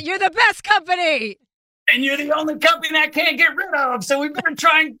realizing that you're the best company. And you're the only company that I can't get rid of. So we better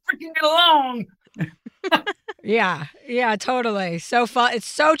try and freaking get along. Yeah, totally. So fun. It's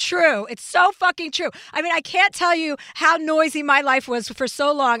so true. It's so fucking true. I mean, I can't tell you how noisy my life was for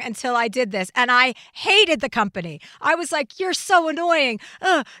so long until I did this. And I hated the company. I was like, you're so annoying.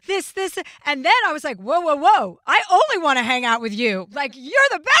 This. And then I was like, whoa. I only want to hang out with you. Like, you're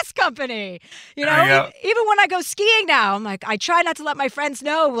the best company. Even when I go skiing now, I'm like, I try not to let my friends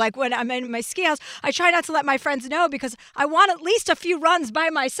know. Like when I'm in my ski house, I try not to let my friends know because I want at least a few runs by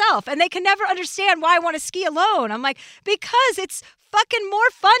myself. And they can never understand why I want to ski alone. I'm like, because it's fucking more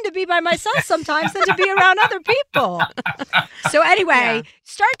fun to be by myself sometimes than to be around other people. So anyway,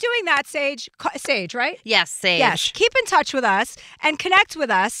 start doing that, Sage. Sage, right? Yes, Sage. Yes. Keep in touch with us and connect with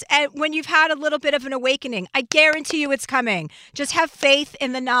us. And when you've had a little bit of an awakening, I guarantee you it's coming. Just have faith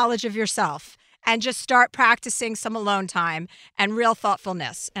in the knowledge of yourself. And just start practicing some alone time and real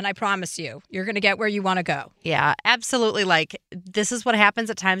thoughtfulness. And I promise you, you're going to get where you want to go. Yeah, absolutely. Like, this is what happens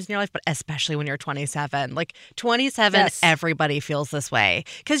at times in your life, but especially when you're 27. Like, 27, Everybody feels this way.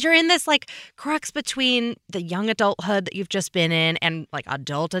 Because you're in this, crux between the young adulthood that you've just been in and,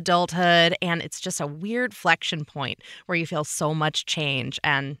 adulthood. And it's just a weird flexion point where you feel so much change.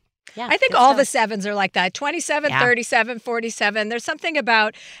 And yeah, I think all the sevens are like that. 27, 37, 47. There's something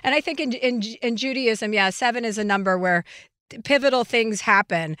about, and I think in Judaism, 7 is a number where pivotal things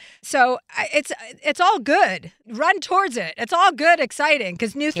happen. So it's all good. Run towards it. It's all good, exciting,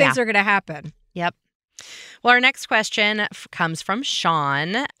 because new things are going to happen. Yep. Well, our next question comes from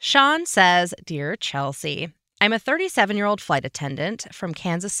Sean. Sean says, Dear Chelsea, I'm a 37-year-old flight attendant from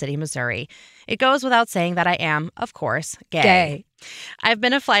Kansas City, Missouri. It goes without saying that I am, of course, gay. I've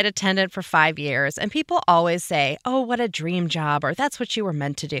been a flight attendant for 5 years, and people always say, oh, what a dream job, or that's what you were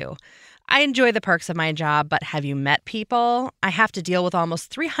meant to do. I enjoy the perks of my job, but have you met people? I have to deal with almost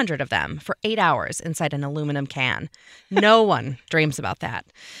 300 of them for 8 hours inside an aluminum can. No one dreams about that.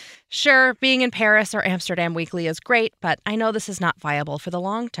 Sure, being in Paris or Amsterdam weekly is great, but I know this is not viable for the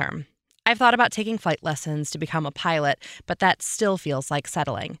long term. I've thought about taking flight lessons to become a pilot, but that still feels like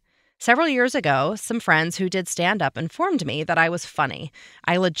settling. Several years ago, some friends who did stand-up informed me that I was funny.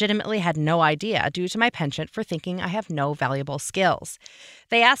 I legitimately had no idea due to my penchant for thinking I have no valuable skills.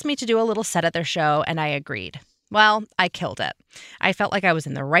 They asked me to do a little set at their show, and I agreed. Well, I killed it. I felt like I was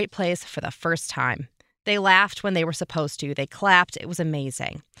in the right place for the first time. They laughed when they were supposed to. They clapped. It was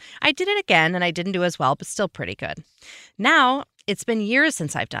amazing. I did it again, and I didn't do as well, but still pretty good. Now, it's been years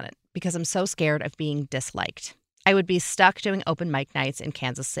since I've done it because I'm so scared of being disliked. I would be stuck doing open mic nights in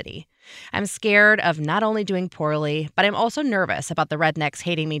Kansas City. I'm scared of not only doing poorly, but I'm also nervous about the rednecks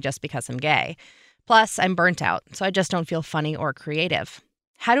hating me just because I'm gay. Plus, I'm burnt out, so I just don't feel funny or creative.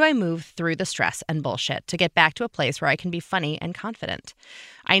 How do I move through the stress and bullshit to get back to a place where I can be funny and confident?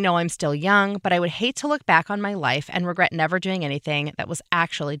 I know I'm still young, but I would hate to look back on my life and regret never doing anything that was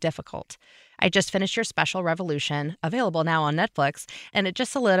actually difficult. I just finished your special Revolution, available now on Netflix, and it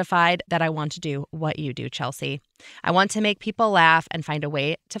just solidified that I want to do what you do, Chelsea. I want to make people laugh and find a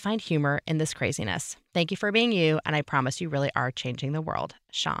way to find humor in this craziness. Thank you for being you, and I promise you really are changing the world.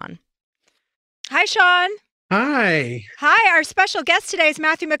 Sean. Hi, Sean. Hi. Hi, our special guest today is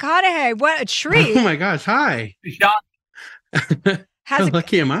Matthew McConaughey. What a treat. Oh my gosh. Hi. Sean. How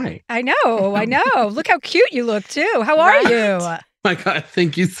lucky am I? I know. Look how cute you look too. How are you? My God,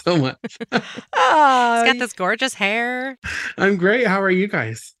 thank you so much. He's got this gorgeous hair. I'm great. How are you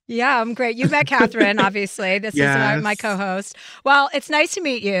guys? Yeah, I'm great. You met Catherine, obviously. This is my co-host. Well, it's nice to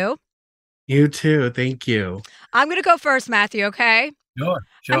meet you. You too. Thank you. I'm going to go first, Matthew, okay? Sure.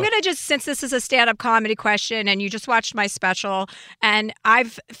 I'm going to just, since this is a stand-up comedy question and you just watched my special, and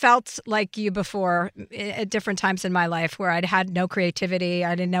I've felt like you before at different times in my life where I'd had no creativity.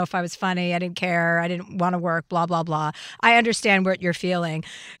 I didn't know if I was funny. I didn't care. I didn't want to work, blah, blah, blah. I understand what you're feeling.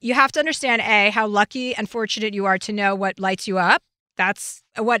 You have to understand, A, how lucky and fortunate you are to know what lights you up. That's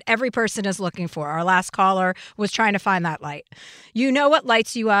what every person is looking for. Our last caller was trying to find that light. You know what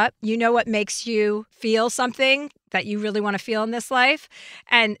lights you up. You know what makes you feel something that you really want to feel in this life.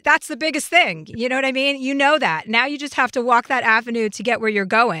 And that's the biggest thing. You know what I mean? You know that. Now you just have to walk that avenue to get where you're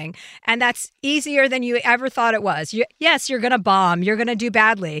going. And that's easier than you ever thought it was. Yes, you're going to bomb. You're going to do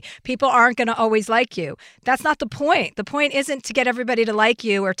badly. People aren't going to always like you. That's not the point. The point isn't to get everybody to like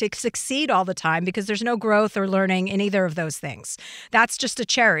you or to succeed all the time, because there's no growth or learning in either of those things. That's just a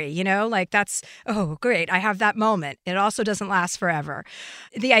cherry, you know, like that's, oh, great, I have that moment. It also doesn't last forever.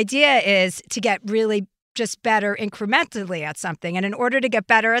 The idea is to get really just better incrementally at something. And in order to get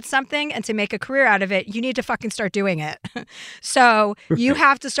better at something and to make a career out of it, you need to fucking start doing it. So you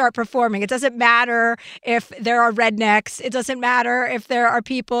have to start performing. It doesn't matter if there are rednecks. It doesn't matter if there are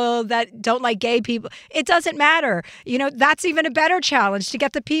people that don't like gay people. It doesn't matter. You know, that's even a better challenge, to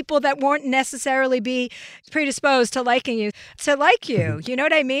get the people that won't necessarily be predisposed to liking you to like you. You know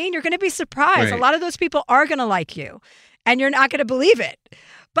what I mean? You're going to be surprised. Right. A lot of those people are going to like you, and you're not going to believe it.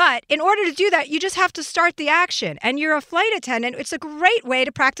 But in order to do that, you just have to start the action. And you're a flight attendant. It's a great way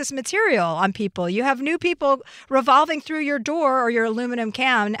to practice material on people. You have new people revolving through your door, or your aluminum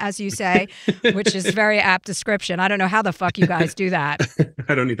can, as you say, which is a very apt description. I don't know how the fuck you guys do that.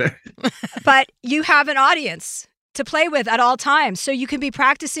 I don't either. But you have an audience to play with at all times. So you can be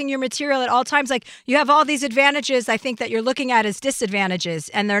practicing your material at all times. Like, you have all these advantages, I think, that you're looking at as disadvantages,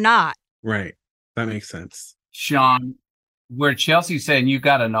 and they're not. Right. That makes sense. Sean, where Chelsea's saying you've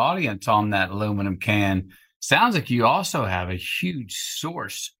got an audience on that aluminum can, sounds like you also have a huge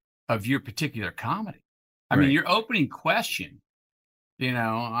source of your particular comedy. I mean, your opening question, you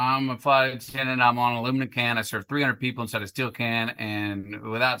know, I'm a flight attendant, I'm on an aluminum can, I serve 300 people inside a steel can, and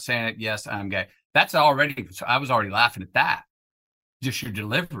without saying it, yes, I'm gay. That's already, I was already laughing at that. Just your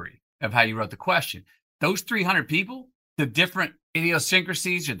delivery of how you wrote the question. Those 300 people, the different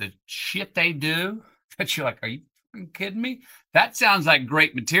idiosyncrasies or the shit they do, that you're like, are you kidding me? That sounds like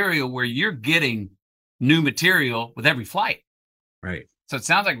great material where you're getting new material with every flight. Right. So it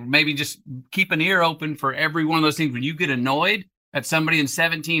sounds like maybe just keep an ear open for every one of those things. When you get annoyed at somebody in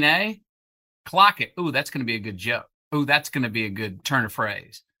 17A, clock it. Ooh, that's going to be a good joke. Ooh, that's going to be a good turn of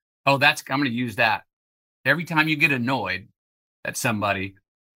phrase. Oh, I'm going to use that. Every time you get annoyed at somebody,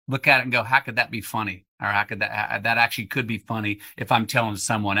 look at it and go, how could that be funny? Or how could that actually could be funny if I'm telling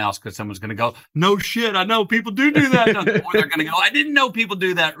someone else, because someone's going to go, no shit, I know people do that. Or they're going to go, I didn't know people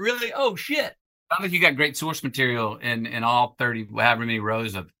do that. Really? Oh, shit. Sounds like you got great source material in all 30, however many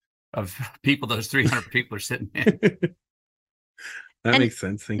rows of people those 300 people are sitting in. That makes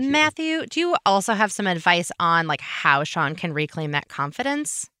sense. Thank you. Matthew, do you also have some advice on like how Sean can reclaim that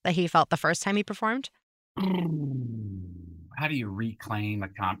confidence that he felt the first time he performed? How do you reclaim a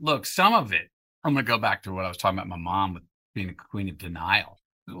Look, some of it, I'm going to go back to what I was talking about my mom with being a queen of denial.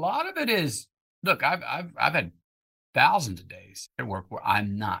 A lot of it is, look, I've had thousands of days at work where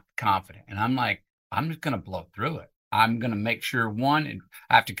I'm not confident. And I'm like, I'm just going to blow through it. I'm going to make sure, and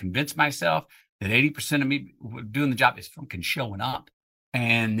I have to convince myself that 80% of me doing the job is fucking showing up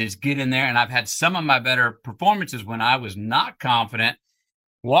and just get in there. And I've had some of my better performances when I was not confident,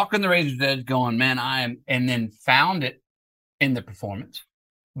 walking the razor's edge going, man, and then found it in the performance,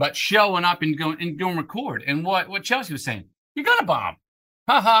 but showing up and going record. And what Chelsea was saying, you're going to bomb.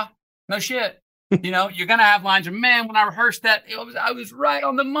 No shit. You know, you're going to have lines of, man, when I rehearsed that, I was right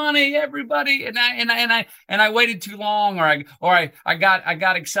on the money, everybody. And I waited too long, or I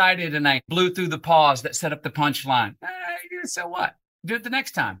got excited and I blew through the pause that set up the punchline. So what? do it the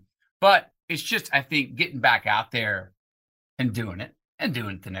next time. But it's just, I think, getting back out there and doing it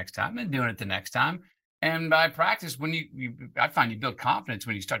the next time and doing it the next time. And by practice, when I find you build confidence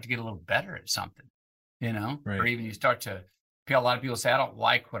when you start to get a little better at something, or even you start to feel, a lot of people say, I don't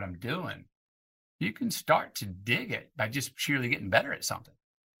like what I'm doing. You can start to dig it by just sheerly getting better at something.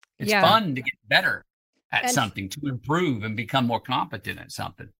 It's fun to get better at something, to improve and become more competent at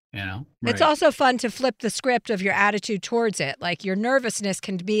something, It's also fun to flip the script of your attitude towards it. Like your nervousness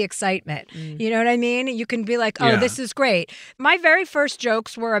can be excitement. You know what I mean? You can be like, oh, this is great. My very first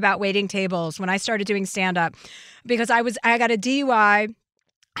jokes were about waiting tables when I started doing stand-up, because I got a DUI.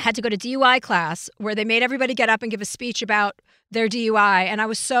 I had to go to DUI class where they made everybody get up and give a speech about their DUI. And I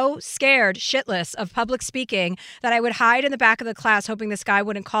was so scared shitless of public speaking that I would hide in the back of the class hoping this guy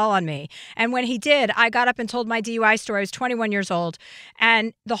wouldn't call on me. And when he did, I got up and told my DUI story. I was 21 years old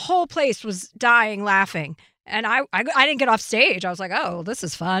and the whole place was dying laughing. And I didn't get off stage. I was like, oh, this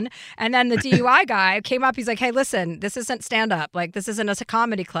is fun. And then the DUI guy came up. He's like, hey, listen, this isn't stand-up. Like, this isn't a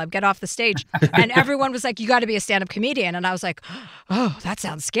comedy club. Get off the stage. And everyone was like, you got to be a stand-up comedian. And I was like, oh, that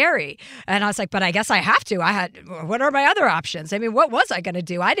sounds scary. And I was like, but I guess I have to. What are my other options? I mean, what was I going to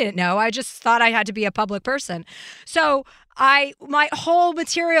do? I didn't know. I just thought I had to be a public person. So my whole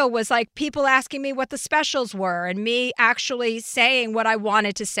material was like people asking me what the specials were and me actually saying what I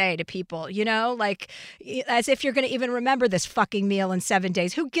wanted to say to people, like as if you're going to even remember this fucking meal in 7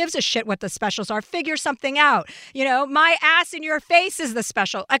 days. Who gives a shit what the specials are? Figure something out. My ass in your face is the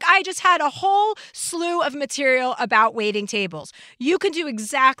special. Like I just had a whole slew of material about waiting tables. You can do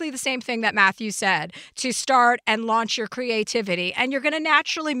exactly the same thing that Matthew said to start and launch your creativity. And you're going to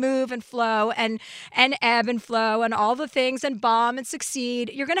naturally move and flow and ebb and flow and all the things and bomb and succeed.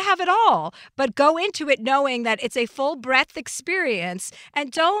 You're going to have it all, but go into it knowing that it's a full breadth experience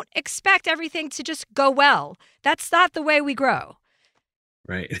and don't expect everything to just go well. That's not the way we grow.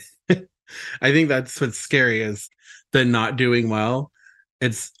 Right. I think that's what's scary is the not doing well.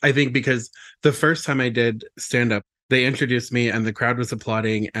 I think because the first time I did stand up, they introduced me and the crowd was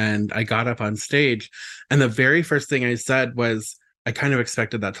applauding and I got up on stage and the very first thing I said was, I kind of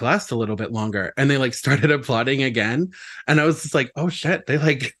expected that to last a little bit longer. And they started applauding again. And I was just like, oh shit,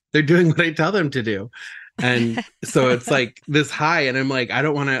 they're doing what I tell them to do. And so it's like this high. And I'm like, I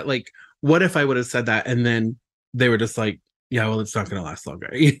don't want to what if I would have said that? And then they were just like, yeah, well, it's not going to last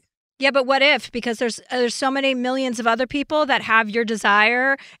longer. Yeah, but what if? Because there's so many millions of other people that have your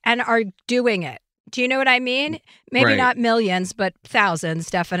desire and are doing it. Do you know what I mean? Maybe not millions, but thousands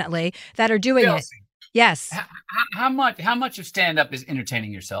definitely that are doing it. Yes. How much of stand-up is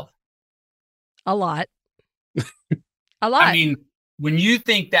entertaining yourself? A lot. A lot. I mean, when you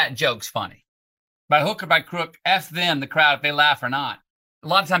think that joke's funny, by hook or by crook, F them, the crowd, if they laugh or not. A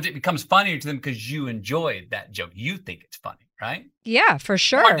lot of times it becomes funnier to them because you enjoyed that joke. You think it's funny, right? Yeah, for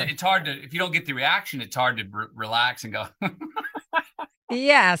sure. It's hard to if you don't get the reaction, it's hard to relax and go,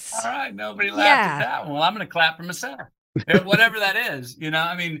 yes. All right, nobody laughed at that one. Well, I'm going to clap for myself. Whatever that is,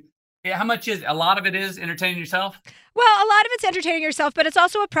 I mean, how much a lot of it is entertaining yourself? Well, a lot of it's entertaining yourself, but it's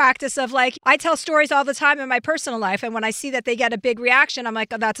also a practice of I tell stories all the time in my personal life. And when I see that they get a big reaction, I'm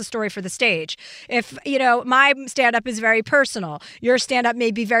like, oh, that's a story for the stage. If, my stand-up is very personal, your stand-up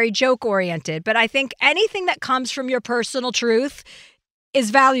may be very joke oriented, but I think anything that comes from your personal truth is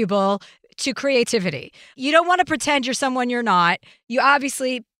valuable to creativity. You don't want to pretend you're someone you're not. You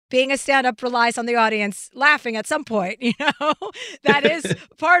obviously being a stand-up relies on the audience laughing at some point, that is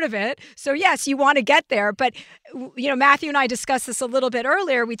part of it. So yes, you want to get there. But, Matthew and I discussed this a little bit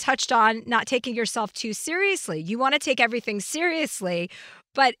earlier. We touched on not taking yourself too seriously. You want to take everything seriously,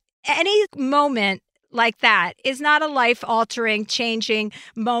 but any moment like that is not a life-altering, changing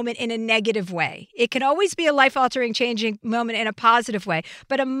moment in a negative way. It can always be a life-altering, changing moment in a positive way.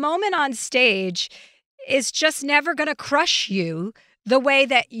 But a moment on stage is just never going to crush you the way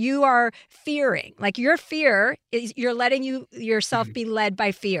that you are fearing. Like your fear is you're letting yourself be led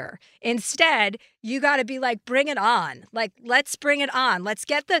by fear. Instead, you got to be like, bring it on. Like, let's bring it on. Let's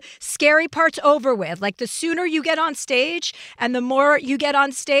get the scary parts over with. Like the sooner you get on stage and the more you get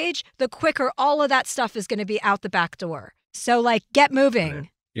on stage, the quicker all of that stuff is going to be out the back door. So get moving.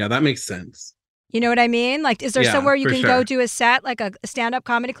 Yeah, that makes sense. You know what I mean? Like, is there somewhere you can go do a set, like a stand-up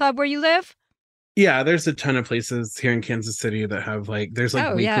comedy club where you live? Yeah, there's a ton of places here in Kansas City that have there's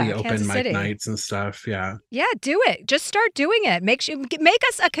weekly open mic nights and stuff. Yeah. Yeah, do it. Just start doing it. Make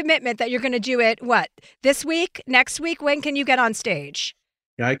us a commitment that you're going to do it. What? This week? Next week? When can you get on stage?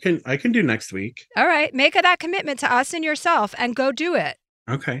 Yeah, I can do next week. All right. Make that commitment to us and yourself and go do it.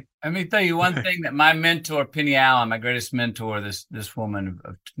 Okay. Let me tell you one thing that my mentor, Penny Allen, my greatest mentor, this woman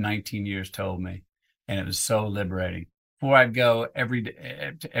of 19 years told me, and it was so liberating. before I'd go to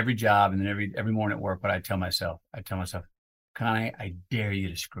every job, and then every morning at work, what I tell myself, Connie, I dare you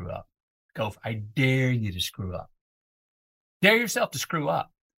to screw up. I dare you to screw up. Dare yourself to screw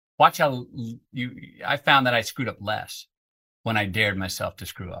up. Watch how I found that I screwed up less when I dared myself to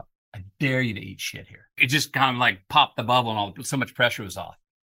screw up. I dare you to eat shit here. It just kind of like popped the bubble, and so much pressure was off.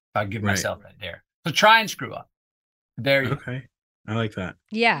 If I give myself that dare. So try and screw up. There you Okay. I like that.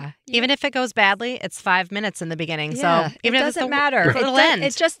 Yeah. Even if it goes badly, it's 5 minutes in the beginning. Yeah, So even it if it's doesn't matter. it'll end.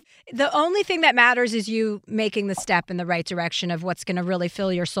 It's just the only thing that matters is you making the step in the right direction of what's going to really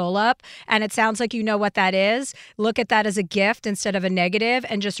fill your soul up. And it sounds like you know what that is. Look at that as a gift instead of a negative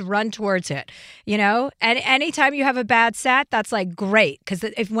and just run towards it. And anytime you have a bad set, that's like great. Because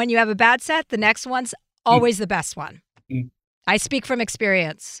when you have a bad set, the next one's always the best one. I speak from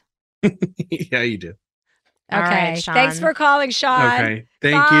experience. Yeah, you do. Okay. All right, Sean. Thanks for calling, Sean. Okay.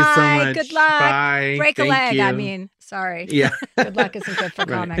 Thank you so Bye. much. Good luck. Bye. Break a Thank leg. you. Sorry. Yeah. Good luck isn't good for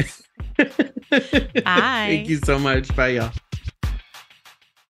Right. comics. Bye. Thank you so much. Bye, y'all.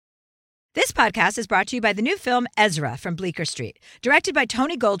 This podcast is brought to you by the new film Ezra from Bleecker Street, directed by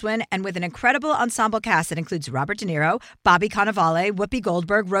Tony Goldwyn and with an incredible ensemble cast that includes Robert De Niro, Bobby Cannavale, Whoopi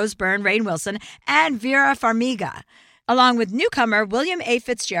Goldberg, Rose Byrne, Rainn Wilson, and Vera Farmiga. Along with newcomer William A.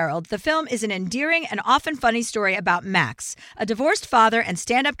 Fitzgerald, the film is an endearing and often funny story about Max, a divorced father and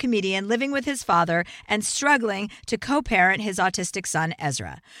stand-up comedian living with his father and struggling to co-parent his autistic son,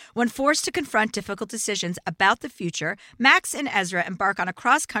 Ezra. When forced to confront difficult decisions about the future, Max and Ezra embark on a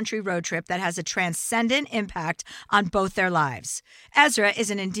cross-country road trip that has a transcendent impact on both their lives. Ezra is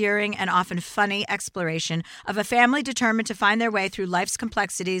an endearing and often funny exploration of a family determined to find their way through life's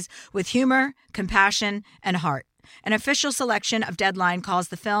complexities with humor, compassion, and heart. An official selection of Deadline calls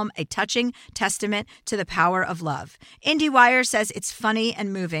the film a touching testament to the power of love. IndieWire says it's funny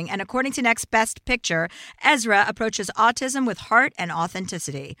and moving, and according to Next Best Picture, Ezra approaches autism with heart and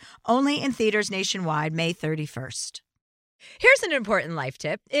authenticity. Only in theaters nationwide, May 31st. Here's an important life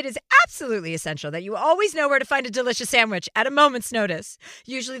tip. It is absolutely essential that you always know where to find a delicious sandwich at a moment's notice.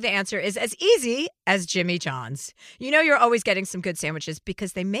 Usually the answer is as easy as Jimmy John's. You know you're always getting some good sandwiches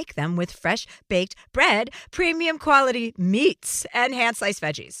because they make them with fresh baked bread, premium quality meats, and hand-sliced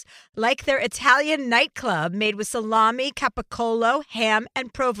veggies. Like their Italian nightclub made with salami, capicola, ham,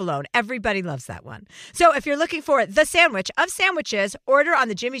 and provolone. Everybody loves that one. So if you're looking for the sandwich of sandwiches, order on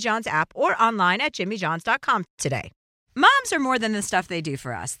the Jimmy John's app or online at jimmyjohns.com today. Moms are more than the stuff they do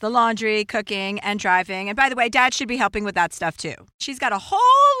for us. The laundry, cooking, and driving. And by the way, Dad should be helping with that stuff too. She's got a whole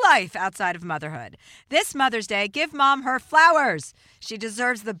life outside of motherhood. This Mother's Day, give Mom her flowers. She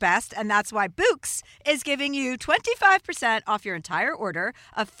deserves the best, and that's why Bouqs is giving you 25% off your entire order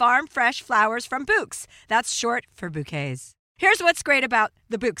of farm fresh flowers from Bouqs. That's short for bouquets. Here's what's great about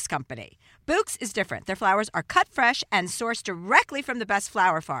the Bouqs company. Bouqs is different. Their flowers are cut fresh and sourced directly from the best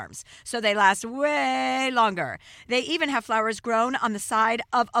flower farms, so they last way longer. They even have flowers grown on the side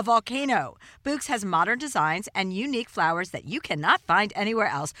of a volcano. Bouqs has modern designs and unique flowers that you cannot find anywhere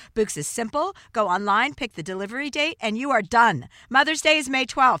else. Bouqs is simple. Go online, pick the delivery date, and you are done. Mother's Day is May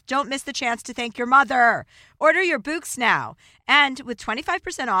 12th. Don't miss the chance to thank your mother. Order your Bouqs now. And with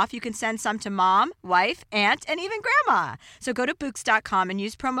 25% off, you can send some to mom, wife, aunt, and even grandma. So go to Bouqs.com and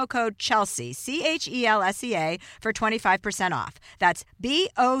use promo code Chelsea, CHELSEA, for 25% off. That's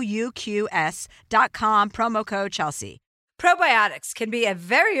BOUQS.com, promo code Chelsea. Probiotics can be a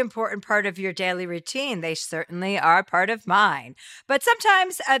very important part of your daily routine. They certainly are part of mine. But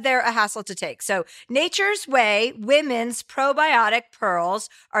sometimes they're a hassle to take. So Nature's Way Women's Probiotic Pearls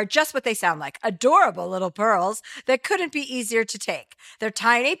are just what they sound like. Adorable little pearls that couldn't be easier to take. They're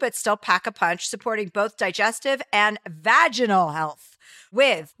tiny but still pack a punch, supporting both digestive and vaginal health.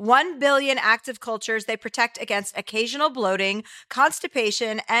 With 1 billion active cultures, they protect against occasional bloating,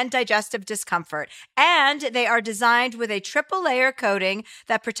 constipation, and digestive discomfort. And they are designed with a triple layer coating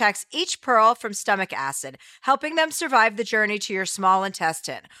that protects each pearl from stomach acid, helping them survive the journey to your small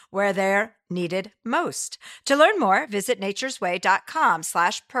intestine, where they're needed most. To learn more, visit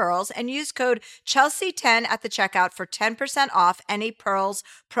naturesway.com/pearls and use code Chelsea10 at the checkout for 10% off any Pearls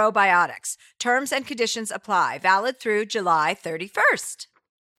probiotics. Terms and conditions apply. Valid through July 31st.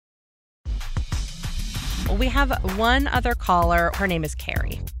 We have one other caller. Her name is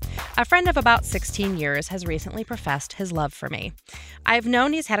Carrie. A friend of about 16 years has recently professed his love for me. I've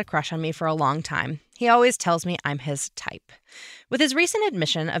known he's had a crush on me for a long time. He always tells me I'm his type. With his recent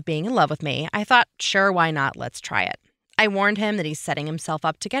admission of being in love with me, I thought, sure, why not? Let's try it. I warned him that he's setting himself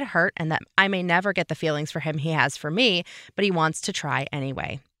up to get hurt and that I may never get the feelings for him he has for me, but he wants to try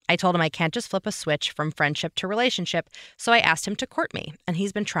anyway. I told him I can't just flip a switch from friendship to relationship, so I asked him to court me, and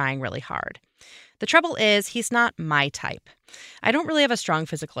he's been trying really hard. The trouble is, he's not my type. I don't really have a strong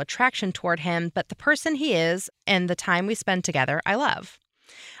physical attraction toward him, but the person he is and the time we spend together, I love.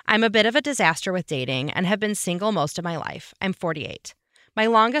 I'm a bit of a disaster with dating and have been single most of my life. I'm 48. My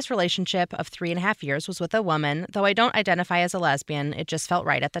longest relationship of 3.5 years was with a woman, though I don't identify as a lesbian, it just felt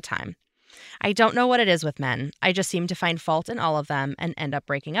right at the time. I don't know what it is with men. I just seem to find fault in all of them and end up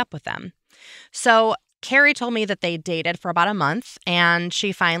breaking up with them. So Carrie told me that they dated for about a month and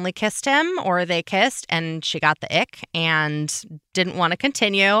she finally kissed him, or they kissed, and she got the ick and didn't want to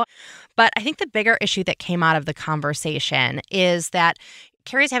continue. But I think the bigger issue that came out of the conversation is that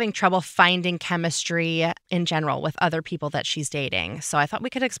Carrie's having trouble finding chemistry in general with other people that she's dating. So I thought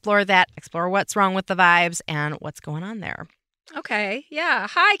we could explore that, explore what's wrong with the vibes and what's going on there. Okay. Yeah.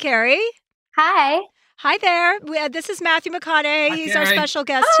 Hi, Carrie. Hi. Hi there. This is Matthew McConaughey. Hi, He's Carrie. our special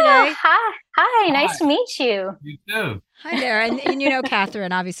guest Oh, today. hi. Hi. Nice Hi. to meet you. You too. Hi there. And you know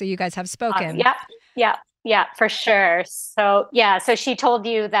Catherine, obviously you guys have spoken. Yeah, for sure. So, so she told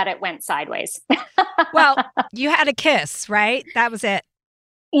you that it went sideways. Well, you had a kiss, right? That was it.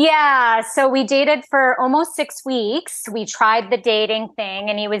 Yeah, so we dated for almost 6 weeks. We tried the dating thing,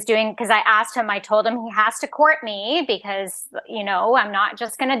 and he was doing, because I asked him, I told him he has to court me because, I'm not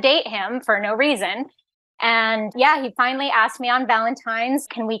just going to date him for no reason. And yeah, he finally asked me on Valentine's,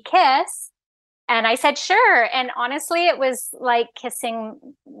 can we kiss? And I said, sure. And honestly, it was like kissing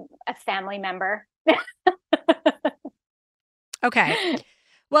a family member. Okay.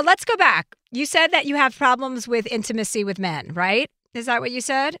 Well, let's go back. You said that you have problems with intimacy with men, right? Is that what you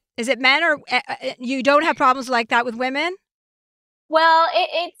said? Is it men, or you don't have problems like that with women? Well,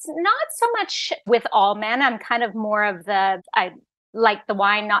 it's not so much with all men. I'm kind of more of I like the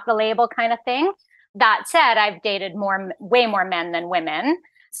wine, not the label kind of thing. That said, I've dated way more men than women.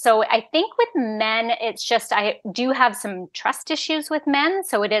 So I think with men, it's just I do have some trust issues with men.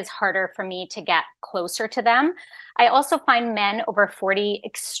 So it is harder for me to get closer to them. I also find men over 40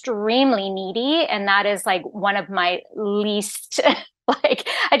 extremely needy. And that is like one of my least,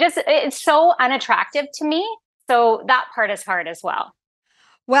 it's so unattractive to me. So that part is hard as well.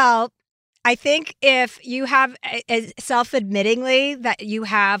 Well, I think if you have self-admittingly that you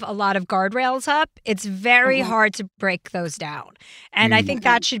have a lot of guardrails up, it's very hard to break those down. And I think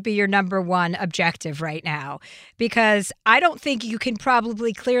that should be your number one objective right now, because I don't think you can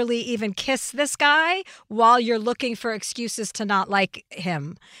probably clearly even kiss this guy while you're looking for excuses to not like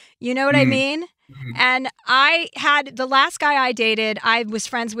him. You know what I mean? And I had the last guy I dated, I was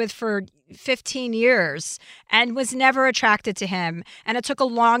friends with for 15 years and was never attracted to him. And it took a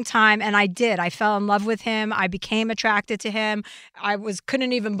long time. And I fell in love with him. I became attracted to him.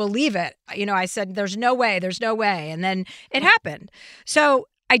 Couldn't even believe it. I said, there's no way. And then it happened. So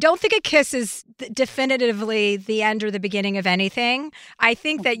I don't think a kiss is definitively the end or the beginning of anything. I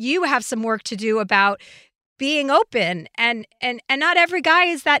think that you have some work to do about being open, and not every guy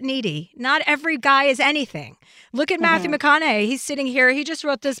is that needy. Not every guy is anything. Look at Matthew McConaughey. He's sitting here. He just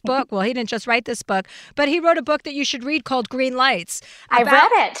wrote this book. Well, he didn't just write this book, but he wrote a book that you should read called Green Lights. I read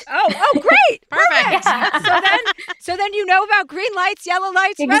it. Oh, great. Perfect. Yeah. So then you know about green lights, yellow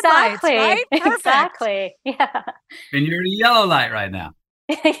lights, red lights, right? Perfect. Exactly. Yeah. And you're the yellow light right now.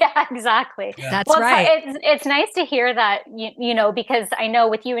 Yeah, exactly. That's well, right. It's nice to hear that, because I know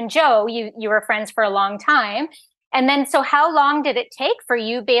with you and Joe, you were friends for a long time. And then, so how long did it take for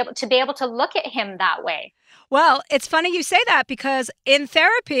you to be able to look at him that way? Well, it's funny you say that, because in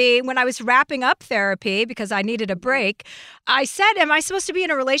therapy, when I was wrapping up therapy, because I needed a break, I said, am I supposed to be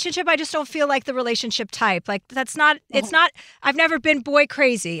in a relationship? I just don't feel like the relationship type. Like, that's not, it's not, I've never been boy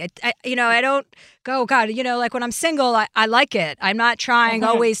crazy. I don't go, God, like when I'm single, I like it. I'm not trying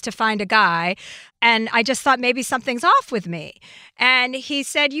always to find a guy. And I just thought maybe something's off with me. And he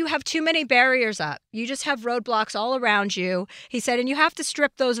said, you have too many barriers up. You just have roadblocks all around you. He said, and you have to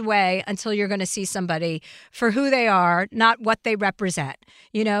strip those away until you're going to see somebody for who they are, not what they represent.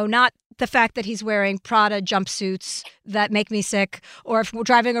 Not the fact that he's wearing Prada jumpsuits that make me sick, or if we're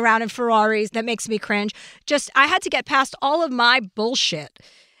driving around in Ferraris that makes me cringe. Just, I had to get past all of my bullshit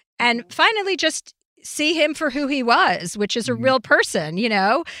and finally just see him for who he was, which is a real person,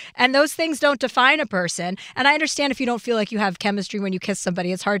 and those things don't define a person. And I understand if you don't feel like you have chemistry when you kiss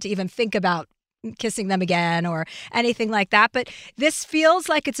somebody, it's hard to even think about kissing them again or anything like that. But this feels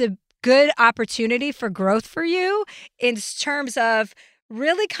like it's a good opportunity for growth for you in terms of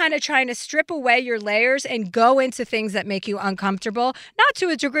really kind of trying to strip away your layers and go into things that make you uncomfortable, not to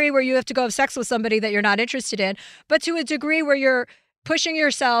a degree where you have to go have sex with somebody that you're not interested in, but to a degree where you're pushing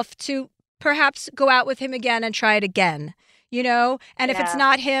yourself to perhaps go out with him again and try it again. you know? And if it's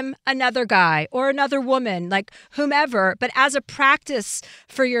not him, another guy or another woman, like whomever, but as a practice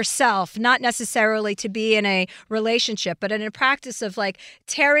for yourself, not necessarily to be in a relationship, but in a practice of like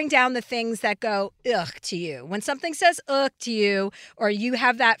tearing down the things that go ugh to you. When something says ugh to you or you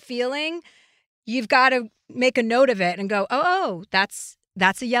have that feeling, you've got to make a note of it and go, oh, that's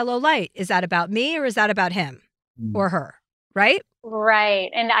a yellow light. Is that about me or is that about him or her? Right? Right.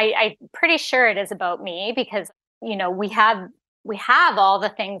 And I'm pretty sure it is about me because, you know, we have all the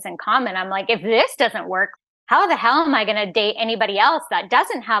things in common. I'm like, if this doesn't work, how the hell am I going to date anybody else that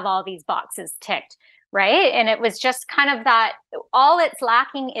doesn't have all these boxes ticked? Right. And it was just kind of that, all it's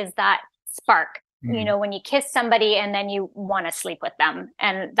lacking is that spark, you know, when you kiss somebody and then you want to sleep with them.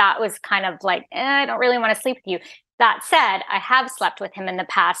 And that was kind of like, I don't really want to sleep with you. That said, I have slept with him in the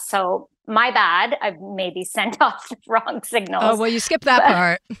past. So my bad. I've maybe sent off the wrong signals. Oh, well, you skipped that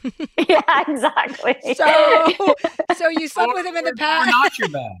part. Yeah, exactly. So you slept with him in the past. Or not your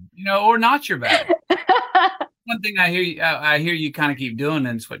bad, you know, or not your bad. One thing I hear you kind of keep doing,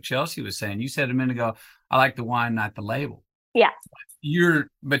 and it's what Chelsea was saying. You said a minute ago, I like the wine, not the label. Yeah.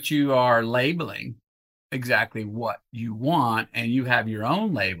 But you are labeling exactly what you want, and you have your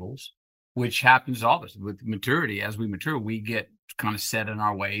own labels, which happens all this with maturity. As we mature, we get kind of set in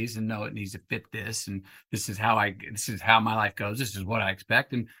our ways and know it needs to fit this, and this is how my life goes. This is what I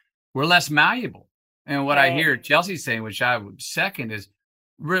expect, and we're less malleable. And what I hear Chelsea saying, which I would second, is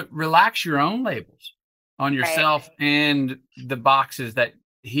relax your own labels on yourself and the boxes that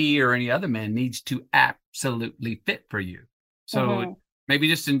he or any other man needs to absolutely fit for you. So maybe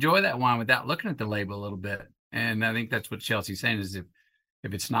just enjoy that wine without looking at the label a little bit. And I think that's what Chelsea's saying is if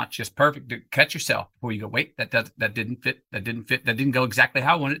it's not just perfect, to cut yourself before you go, wait, that didn't fit. That didn't go exactly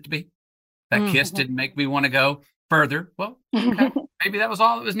how I wanted it to be. That kiss didn't make me want to go further. Well, okay. Maybe that was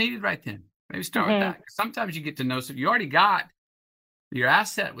all that was needed right then. Maybe start with that. Sometimes you get to know, so you already got your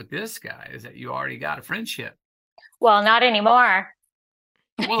asset with this guy is that you already got a friendship. Well, not anymore.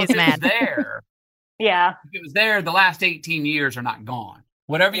 Well, if it was there, if it was there, the last 18 years are not gone.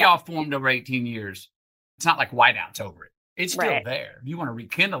 Whatever y'all formed over 18 years, it's not like whiteout's over it. It's still there. If you want to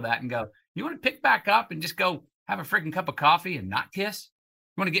rekindle that and go, you want to pick back up and just go have a freaking cup of coffee and not kiss?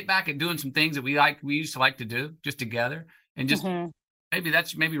 You want to get back at doing some things that we used to like to do just together and just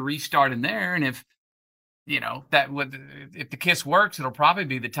maybe restarting there. And if, you know, if the kiss works, it'll probably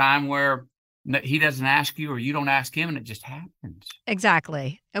be the time where he doesn't ask you or you don't ask him and it just happens.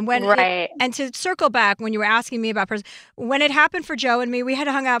 Exactly. And and to circle back when you were asking me about when it happened for Joe and me, we had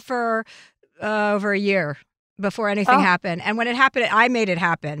hung out for over a year before anything happened. And when it happened, I made it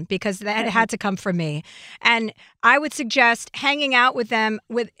happen because that had to come from me. And I would suggest hanging out with them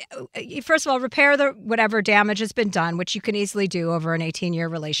first of all, repair whatever damage has been done, which you can easily do over an 18-year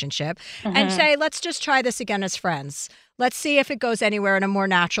relationship, and say, let's just try this again as friends. Let's see if it goes anywhere in a more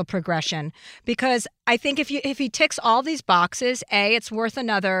natural progression. Because I think if he ticks all these boxes, it's worth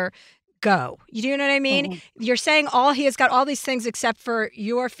another go. You know what I mean? You're saying he has got all these things except for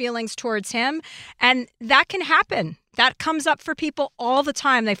your feelings towards him. And that can happen. That comes up for people all the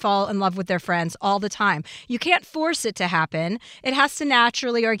time. They fall in love with their friends all the time. You can't force it to happen. It has to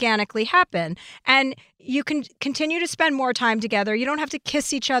naturally, organically happen. And you can continue to spend more time together. You don't have to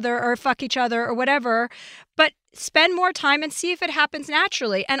kiss each other or fuck each other or whatever, but spend more time and see if it happens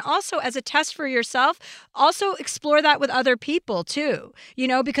naturally. And also as a test for yourself, also explore that with other people too, you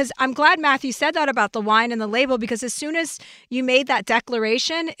know, because I'm glad Matthew said that about the wine and the label, because as soon as you made that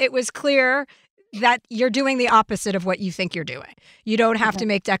declaration, it was clear that you're doing the opposite of what you think you're doing. You don't have to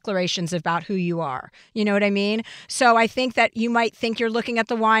make declarations about who you are. You know what I mean? So I think that you might think you're looking at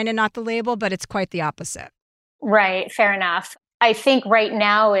the wine and not the label, but it's quite the opposite. Right. Fair enough. I think right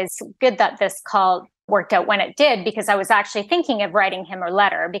now is good that this call worked out when it did, because I was actually thinking of writing him a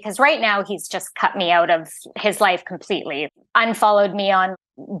letter, because right now he's just cut me out of his life completely, unfollowed me on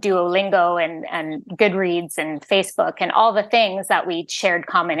Duolingo and Goodreads and Facebook and all the things that we shared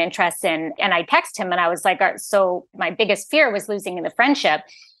common interests in. And I texted him and I was like, so my biggest fear was losing the friendship.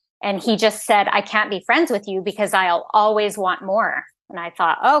 And he just said, I can't be friends with you because I'll always want more. And I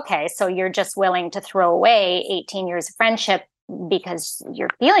thought, okay, so you're just willing to throw away 18 years of friendship because your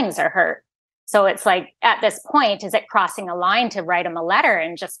feelings are hurt. So it's like, at this point, is it crossing a line to write him a letter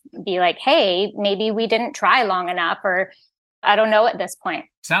and just be like, hey, maybe we didn't try long enough, or I don't know at this point.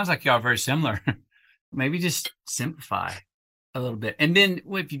 Sounds like y'all are very similar. Maybe just simplify a little bit. And then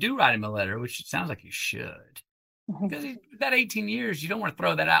if you do write him a letter, which it sounds like you should, because that 18 years, you don't want to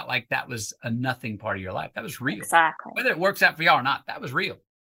throw that out like that was a nothing part of your life. That was real. Exactly. Whether it works out for y'all or not, that was real.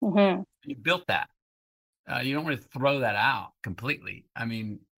 You built that. You don't want to throw that out completely. I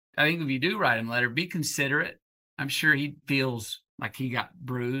mean, I think if you do write him a letter, be considerate. I'm sure he feels like he got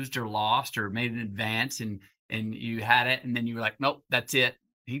bruised or lost or made an advance and you had it and then you were like, nope, that's it.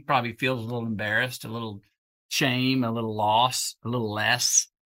 He probably feels a little embarrassed, a little shame, a little loss, a little less.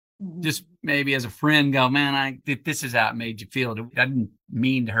 Just maybe as a friend go, man, this is how it made you feel. I didn't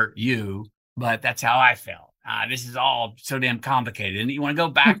mean to hurt you, but that's how I felt. This is all so damn complicated. And you want to go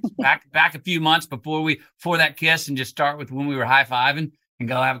back a few months before that kiss and just start with when we were high-fiving and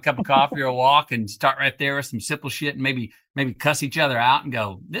go have a cup of coffee or a walk and start right there with some simple shit and maybe cuss each other out and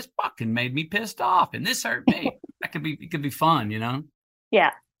go, this fucking made me pissed off and this hurt me. It could be fun, you know?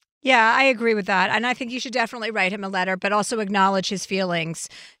 Yeah. Yeah, I agree with that. And I think you should definitely write him a letter, but also acknowledge his feelings.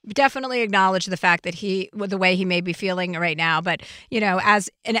 Definitely acknowledge the fact that the way he may be feeling right now. But, as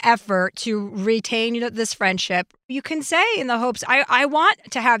an effort to retain this friendship, you can say in the hopes, I want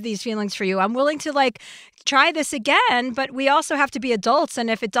to have these feelings for you. I'm willing to try this again, but we also have to be adults.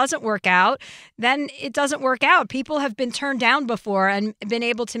 And if it doesn't work out, then it doesn't work out. People have been turned down before and been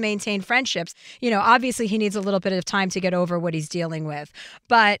able to maintain friendships. Obviously he needs a little bit of time to get over what he's dealing with.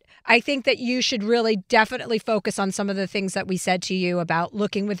 But I think that you should really definitely focus on some of the things that we said to you about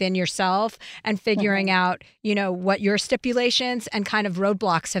looking within yourself and figuring out, what your stipulations and kind of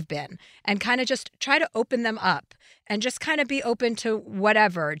roadblocks have been and kind of just try to open them up. And just kind of be open to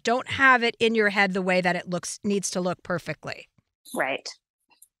whatever. Don't have it in your head the way that it needs to look perfectly. Right.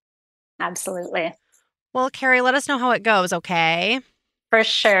 Absolutely. Well, Carrie, let us know how it goes, okay? For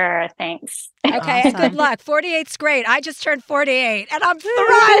sure. Thanks. Okay, Awesome. and good luck. 48's great. I just turned 48 and I'm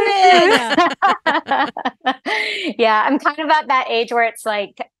thriving. Yeah, I'm kind of at that age where it's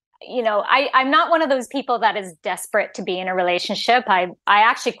like, I'm not one of those people that is desperate to be in a relationship. I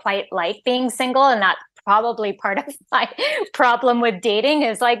actually quite like being single, and that's probably part of my problem with dating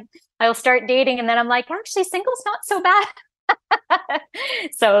is I'll start dating and then I'm like, actually single's not so bad.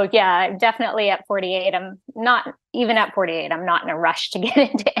 So yeah, I'm definitely at 48. I'm not even at 48. I'm not in a rush to get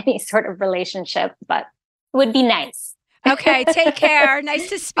into any sort of relationship, but it would be nice. Okay. Take care. Nice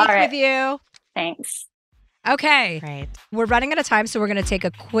to speak with you. Thanks. Okay. Great. We're running out of time, so we're going to take a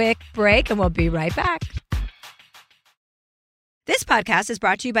quick break and we'll be right back. This podcast is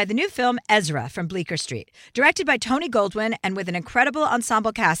brought to you by the new film Ezra from Bleecker Street, directed by Tony Goldwyn and with an incredible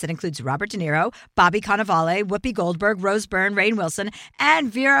ensemble cast that includes Robert De Niro, Bobby Cannavale, Whoopi Goldberg, Rose Byrne, Rainn Wilson,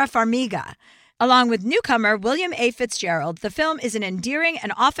 and Vera Farmiga. Along with newcomer William A. Fitzgerald, the film is an endearing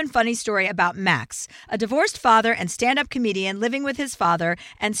and often funny story about Max, a divorced father and stand-up comedian living with his father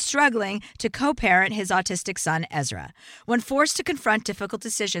and struggling to co-parent his autistic son, Ezra. When forced to confront difficult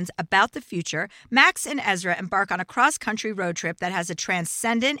decisions about the future, Max and Ezra embark on a cross-country road trip that has a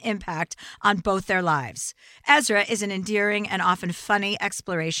transcendent impact on both their lives. Ezra is an endearing and often funny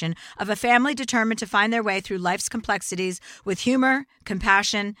exploration of a family determined to find their way through life's complexities with humor,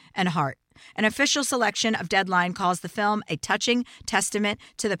 compassion, and heart. An official selection of Deadline calls the film a touching testament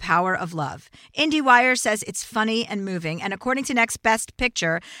to the power of love. IndieWire says it's funny and moving, and according to Next Best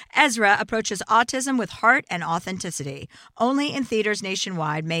Picture, Ezra approaches autism with heart and authenticity. Only in theaters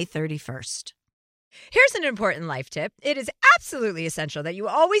nationwide, May 31st. Here's an important life tip. It is absolutely essential that you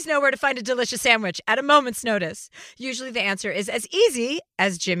always know where to find a delicious sandwich at a moment's notice. Usually the answer is as easy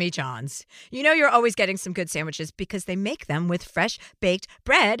as Jimmy John's. You know you're always getting some good sandwiches because they make them with fresh baked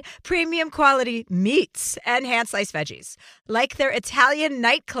bread, premium quality meats, and hand-sliced veggies. Like their Italian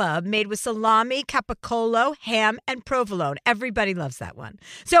nightclub made with salami, capicola, ham, and provolone. Everybody loves that one.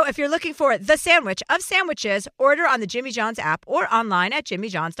 So if you're looking for the sandwich of sandwiches, order on the Jimmy John's app or online at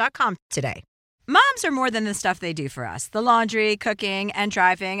jimmyjohns.com today. Moms are more than the stuff they do for us. The laundry, cooking, and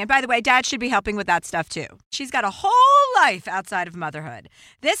driving. And by the way, Dad should be helping with that stuff too. She's got a whole life outside of motherhood.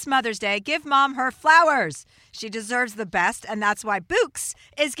 This Mother's Day, give Mom her flowers. She deserves the best, and that's why Bouqs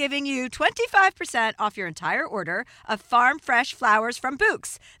is giving you 25% off your entire order of farm fresh flowers from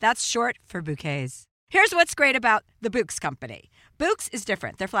Bouqs. That's short for bouquets. Here's what's great about the Bouqs company. Bouqs is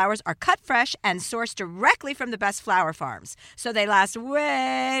different. Their flowers are cut fresh and sourced directly from the best flower farms, so they last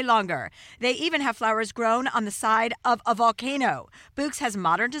way longer. They even have flowers grown on the side of a volcano. Bouqs has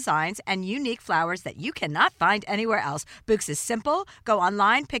modern designs and unique flowers that you cannot find anywhere else. Bouqs is simple. Go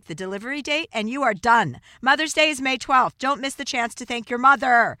online, pick the delivery date, and you are done. Mother's Day is May 12th. Don't miss the chance to thank your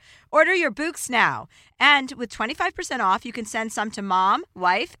mother. Order your Bouqs now. And with 25% off, you can send some to mom,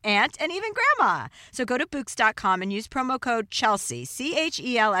 wife, aunt, and even grandma. So go to Bouqs.com and use promo code Chelsea,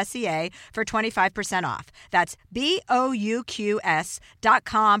 CHELSEA, for 25% off. That's BOUQS.com,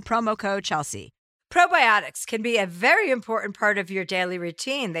 promo code Chelsea. Probiotics can be a very important part of your daily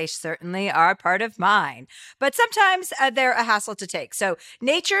routine. They certainly are part of mine, but sometimes they're a hassle to take. So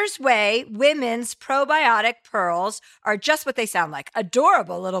Nature's Way Women's Probiotic Pearls are just what they sound like.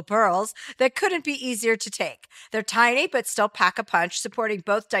 Adorable little pearls that couldn't be easier to take. They're tiny, but still pack a punch, supporting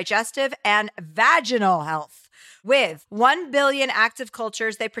both digestive and vaginal health. With 1 billion active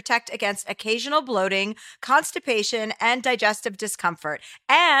cultures, they protect against occasional bloating, constipation, and digestive discomfort.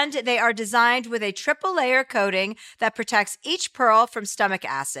 And they are designed with a triple layer coating that protects each pearl from stomach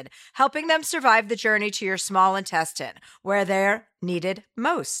acid, helping them survive the journey to your small intestine, where they're needed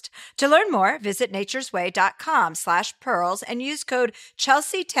most. To learn more, visit naturesway.com/pearls and use code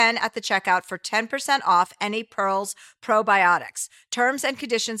Chelsea10 at the checkout for 10% off any Pearls probiotics. Terms and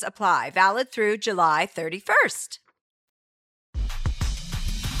conditions apply. Valid through July 31st.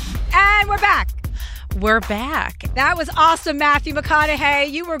 And we're back. We're back. That was awesome, Matthew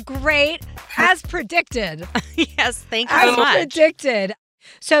McConaughey. You were great, as predicted. Yes, thank you so As much. predicted.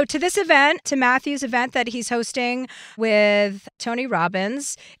 So to this event, to Matthew's event that he's hosting with Tony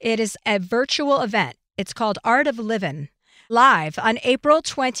Robbins, it is a virtual event. It's called Art of Livin, live on April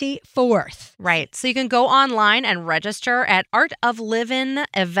 24th. Right. So you can go online and register at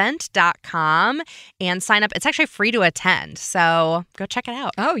artoflivinevent.com and sign up. It's actually free to attend. So go check it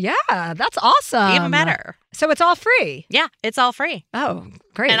out. Oh, yeah. That's awesome. Even better. So it's all free. Yeah, it's all free Oh,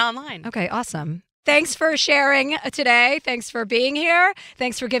 great. and online. Okay, awesome. Thanks for sharing today. Thanks for being here.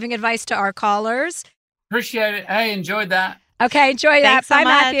 Thanks for giving advice to our callers. Appreciate it. Hey, enjoyed that. Okay, enjoy that. Thanks so Bye,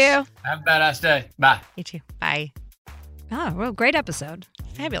 much. Matthew. Have a badass day. Bye. You too. Bye. Oh, well, great episode.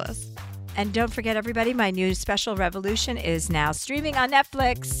 Fabulous. And don't forget, everybody, my new special Revolution is now streaming on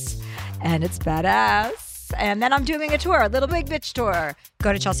Netflix, and it's badass. And then I'm doing a tour, a Little Big Bitch tour.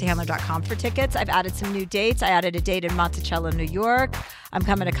 Go to chelseahandler.com for tickets. I've added some new dates. I added a date in Monticello, New York. I'm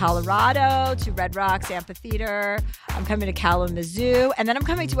coming to Colorado, to Red Rocks Amphitheater. I'm coming to Kalamazoo. And then I'm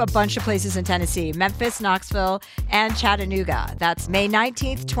coming to a bunch of places in Tennessee, Memphis, Knoxville, and Chattanooga. That's May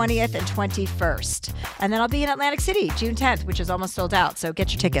 19th, 20th, and 21st. And then I'll be in Atlantic City, June 10th, which is almost sold out. So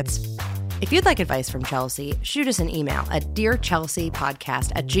get your tickets. If you'd like advice from Chelsea, shoot us an email at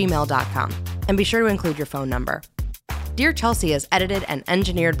dearchelseapodcast@gmail.com and be sure to include your phone number. Dear Chelsea is edited and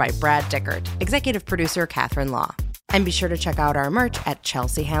engineered by Brad Dickert, executive producer Catherine Law. And be sure to check out our merch at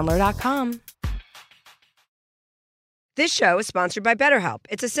chelseahandler.com. This show is sponsored by BetterHelp.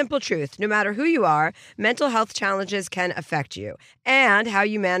 It's a simple truth. No matter who you are, mental health challenges can affect you, and how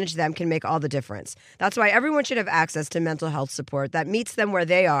you manage them can make all the difference. That's why everyone should have access to mental health support that meets them where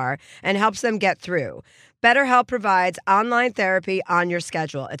they are and helps them get through. BetterHelp provides online therapy on your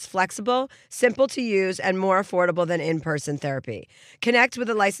schedule. It's flexible, simple to use, and more affordable than in-person therapy. Connect with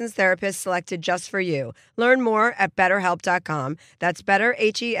a licensed therapist selected just for you. Learn more at BetterHelp.com. That's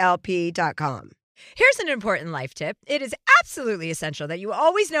BetterHelp.com. Here's an important life tip. It is absolutely essential that you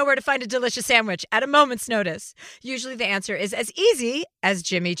always know where to find a delicious sandwich at a moment's notice. Usually the answer is as easy as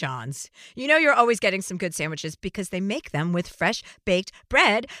Jimmy John's. You know you're always getting some good sandwiches because they make them with fresh baked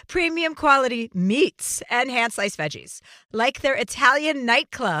bread, premium quality meats, and hand-sliced veggies. Like their Italian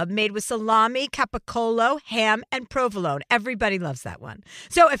nightclub made with salami, capicola, ham, and provolone. Everybody loves that one.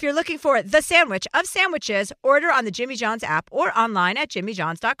 So if you're looking for the sandwich of sandwiches, order on the Jimmy John's app or online at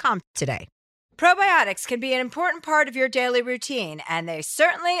jimmyjohns.com today. Probiotics can be an important part of your daily routine, and they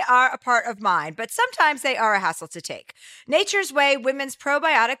certainly are a part of mine, but sometimes they are a hassle to take. Nature's Way Women's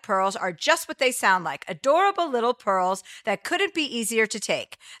Probiotic Pearls are just what they sound like, adorable little pearls that couldn't be easier to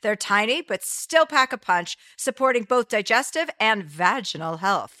take. They're tiny, but still pack a punch, supporting both digestive and vaginal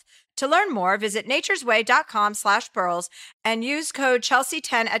health. To learn more, visit naturesway.com/pearls and use code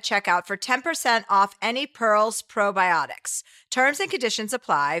Chelsea10 at checkout for 10% off any Pearls probiotics. Terms and conditions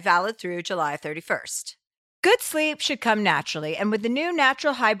apply, valid through July 31st. Good sleep should come naturally, and with the new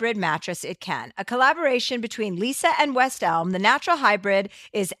Natural Hybrid mattress, it can. A collaboration between Lisa and West Elm, the Natural Hybrid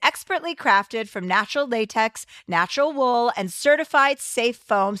is expertly crafted from natural latex, natural wool, and certified safe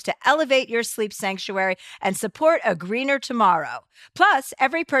foams to elevate your sleep sanctuary and support a greener tomorrow. Plus,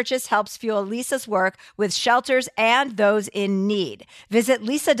 every purchase helps fuel Lisa's work with shelters and those in need. Visit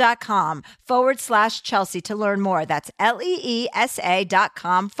lisa.com/Chelsea to learn more. That's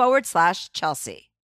LEESA.com/Chelsea.